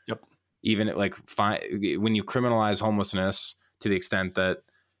this. Yep. Even like when you criminalize homelessness to the extent that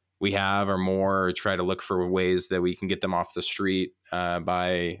we have or more, or try to look for ways that we can get them off the street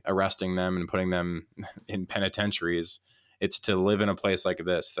by arresting them and putting them in penitentiaries, it's to live in a place like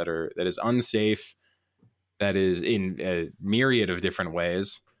this that is unsafe, that is in a myriad of different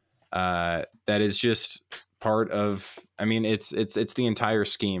ways, that is just part of, I mean, it's the entire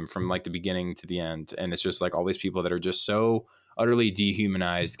scheme from like the beginning to the end. And it's just like all these people that are just so utterly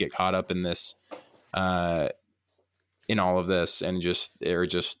dehumanized, get caught up in this, in all of this, and they're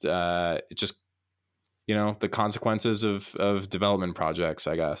just, you know, the consequences of development projects,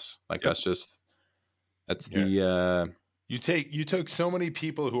 I guess. Like, yep. You took so many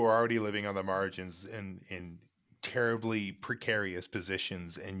people who are already living on the margins in terribly precarious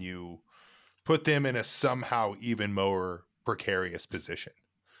positions, and you put them in a somehow even more precarious position.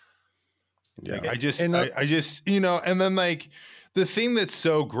 Yeah. Like, I just, you know, and then like the thing that's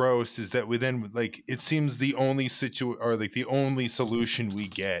so gross is that we then like, it seems the only the only solution we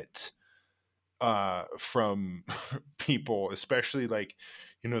get from people, especially like,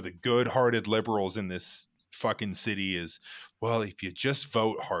 you know, the good-hearted liberals in this fucking city is, well, if you just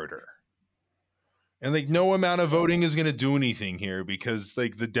vote harder. And like no amount of voting is going to do anything here, because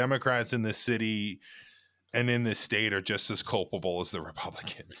like the Democrats in this city and in this state are just as culpable as the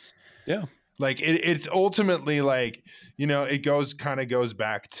Republicans. Yeah. Like it's ultimately like, you know, it goes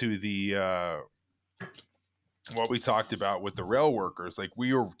back to the what we talked about with the rail workers. Like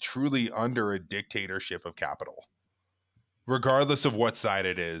we are truly under a dictatorship of capital, regardless of what side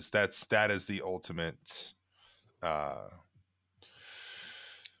it is. That is the ultimate. Yeah,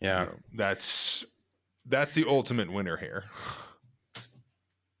 you know, that's the ultimate winner here.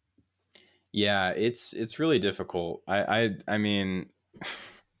 Yeah, it's really difficult. I mean,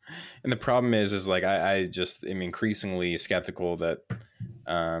 and the problem is like I just am increasingly skeptical that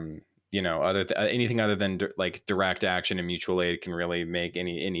you know, anything other than like direct action and mutual aid can really make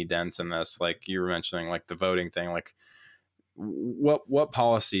any dents in this. Like you were mentioning, like the voting thing. Like what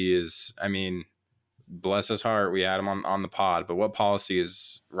policy is? I mean, bless his heart, we had him on the pod, but what policy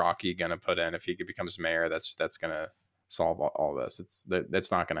is Rocky going to put in if he becomes mayor that's going to solve all this?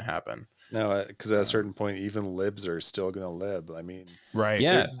 That's not going to happen. No, because at a certain point, even libs are still going to lib. I mean, right?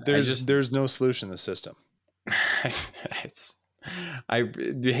 Yeah, there's no solution in the system. I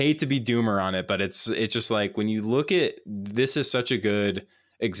hate to be doomer on it, but it's just like when you look at this is such a good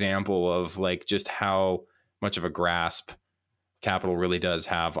example of like just how much of a grasp capital really does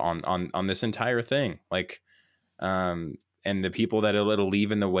have on this entire thing. Like, and the people that it'll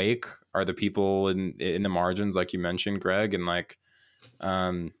leave in the wake are the people in the margins, like you mentioned, Greg, and like,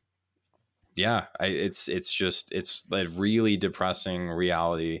 yeah, it's a really depressing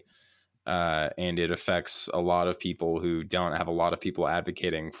reality, and it affects a lot of people who don't have a lot of people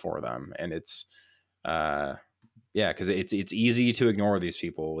advocating for them, and it's, yeah, because it's easy to ignore these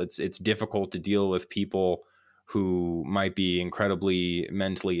people. It's difficult to deal with people who might be incredibly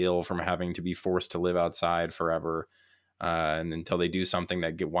mentally ill from having to be forced to live outside forever, and until they do something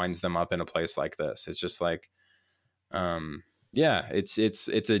that winds them up in a place like this. It's just like, yeah, it's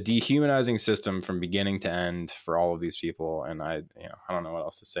a dehumanizing system from beginning to end for all of these people. And I don't know what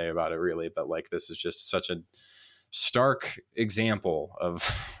else to say about it really, but like, this is just such a stark example of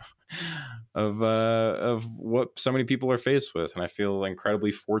what so many people are faced with. And I feel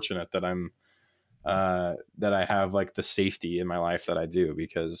incredibly fortunate that that I have like the safety in my life that I do,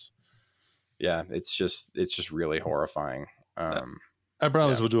 because yeah, it's just really horrifying. I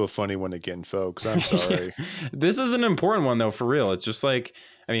promise we'll do a funny one again, folks. I'm sorry. This is an important one, though, for real. It's just like,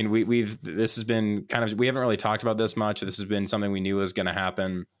 I mean, this has been kind of, we haven't really talked about this much. This has been something we knew was going to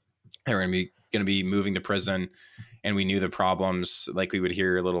happen. They were going to be moving to prison, and we knew the problems. Like, we would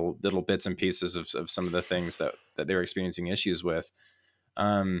hear little bits and pieces of some of the things that they were experiencing issues with.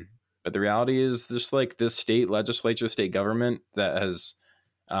 But the reality is, just like this state legislature, state government that has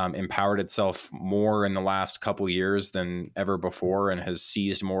empowered itself more in the last couple years than ever before, and has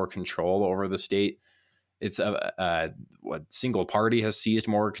seized more control over the state. It's what single party has seized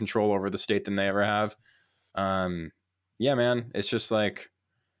more control over the state than they ever have. Yeah, man, it's just like,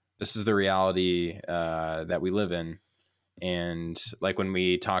 this is the reality that we live in. And like, when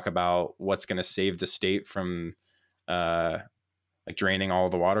we talk about what's going to save the state from like draining all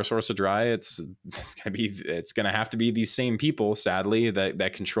the water sources dry, it's going to have to be these same people, sadly,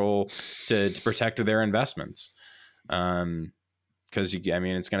 that control to protect their investments. Because I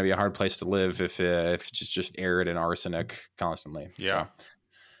mean, it's going to be a hard place to live if it's just arid and arsenic constantly. Yeah.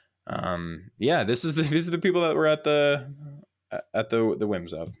 So, yeah, these are the people that were at the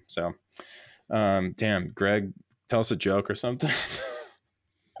whims of. So, damn, Greg, tell us a joke or something.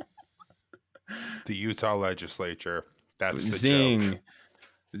 The Utah legislature. That's the Zing.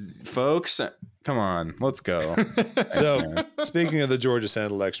 Joke. Folks, come on, let's go. So, speaking of the Georgia Senate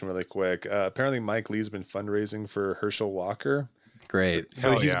election really quick, apparently Mike Lee's been fundraising for Herschel Walker. Great.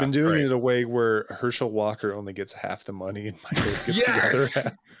 But he's been doing it in a way where Herschel Walker only gets half the money and Michael gets the other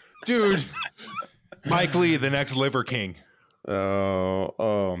half. Dude, Mike Lee, the next Liver King.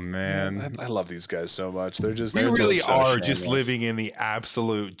 Oh man. I love these guys so much. We really are just living in the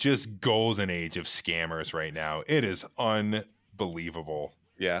absolute just golden age of scammers right now. It is unbelievable.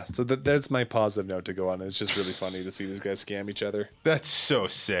 Yeah, so that's my positive note to go on. It's just really funny to see these guys scam each other. That's so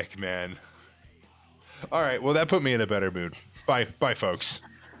sick, man. All right, well, that put me in a better mood. Bye, folks.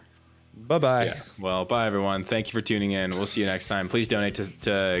 Bye-bye. Yeah. Well, bye, everyone. Thank you for tuning in. We'll see you next time. Please donate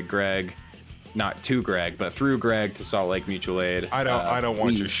to Greg. Not to Greg, but through Greg to Salt Lake Mutual Aid. I don't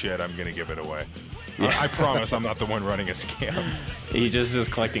want your shit. I'm going to give it away. Yeah. I promise I'm not the one running a scam. He just is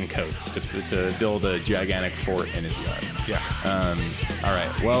collecting coats to build a gigantic fort in his yard. Yeah. All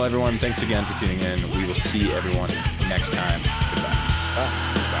right. Well, everyone, thanks again for tuning in. We will see everyone next time. Goodbye.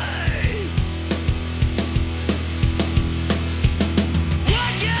 Bye.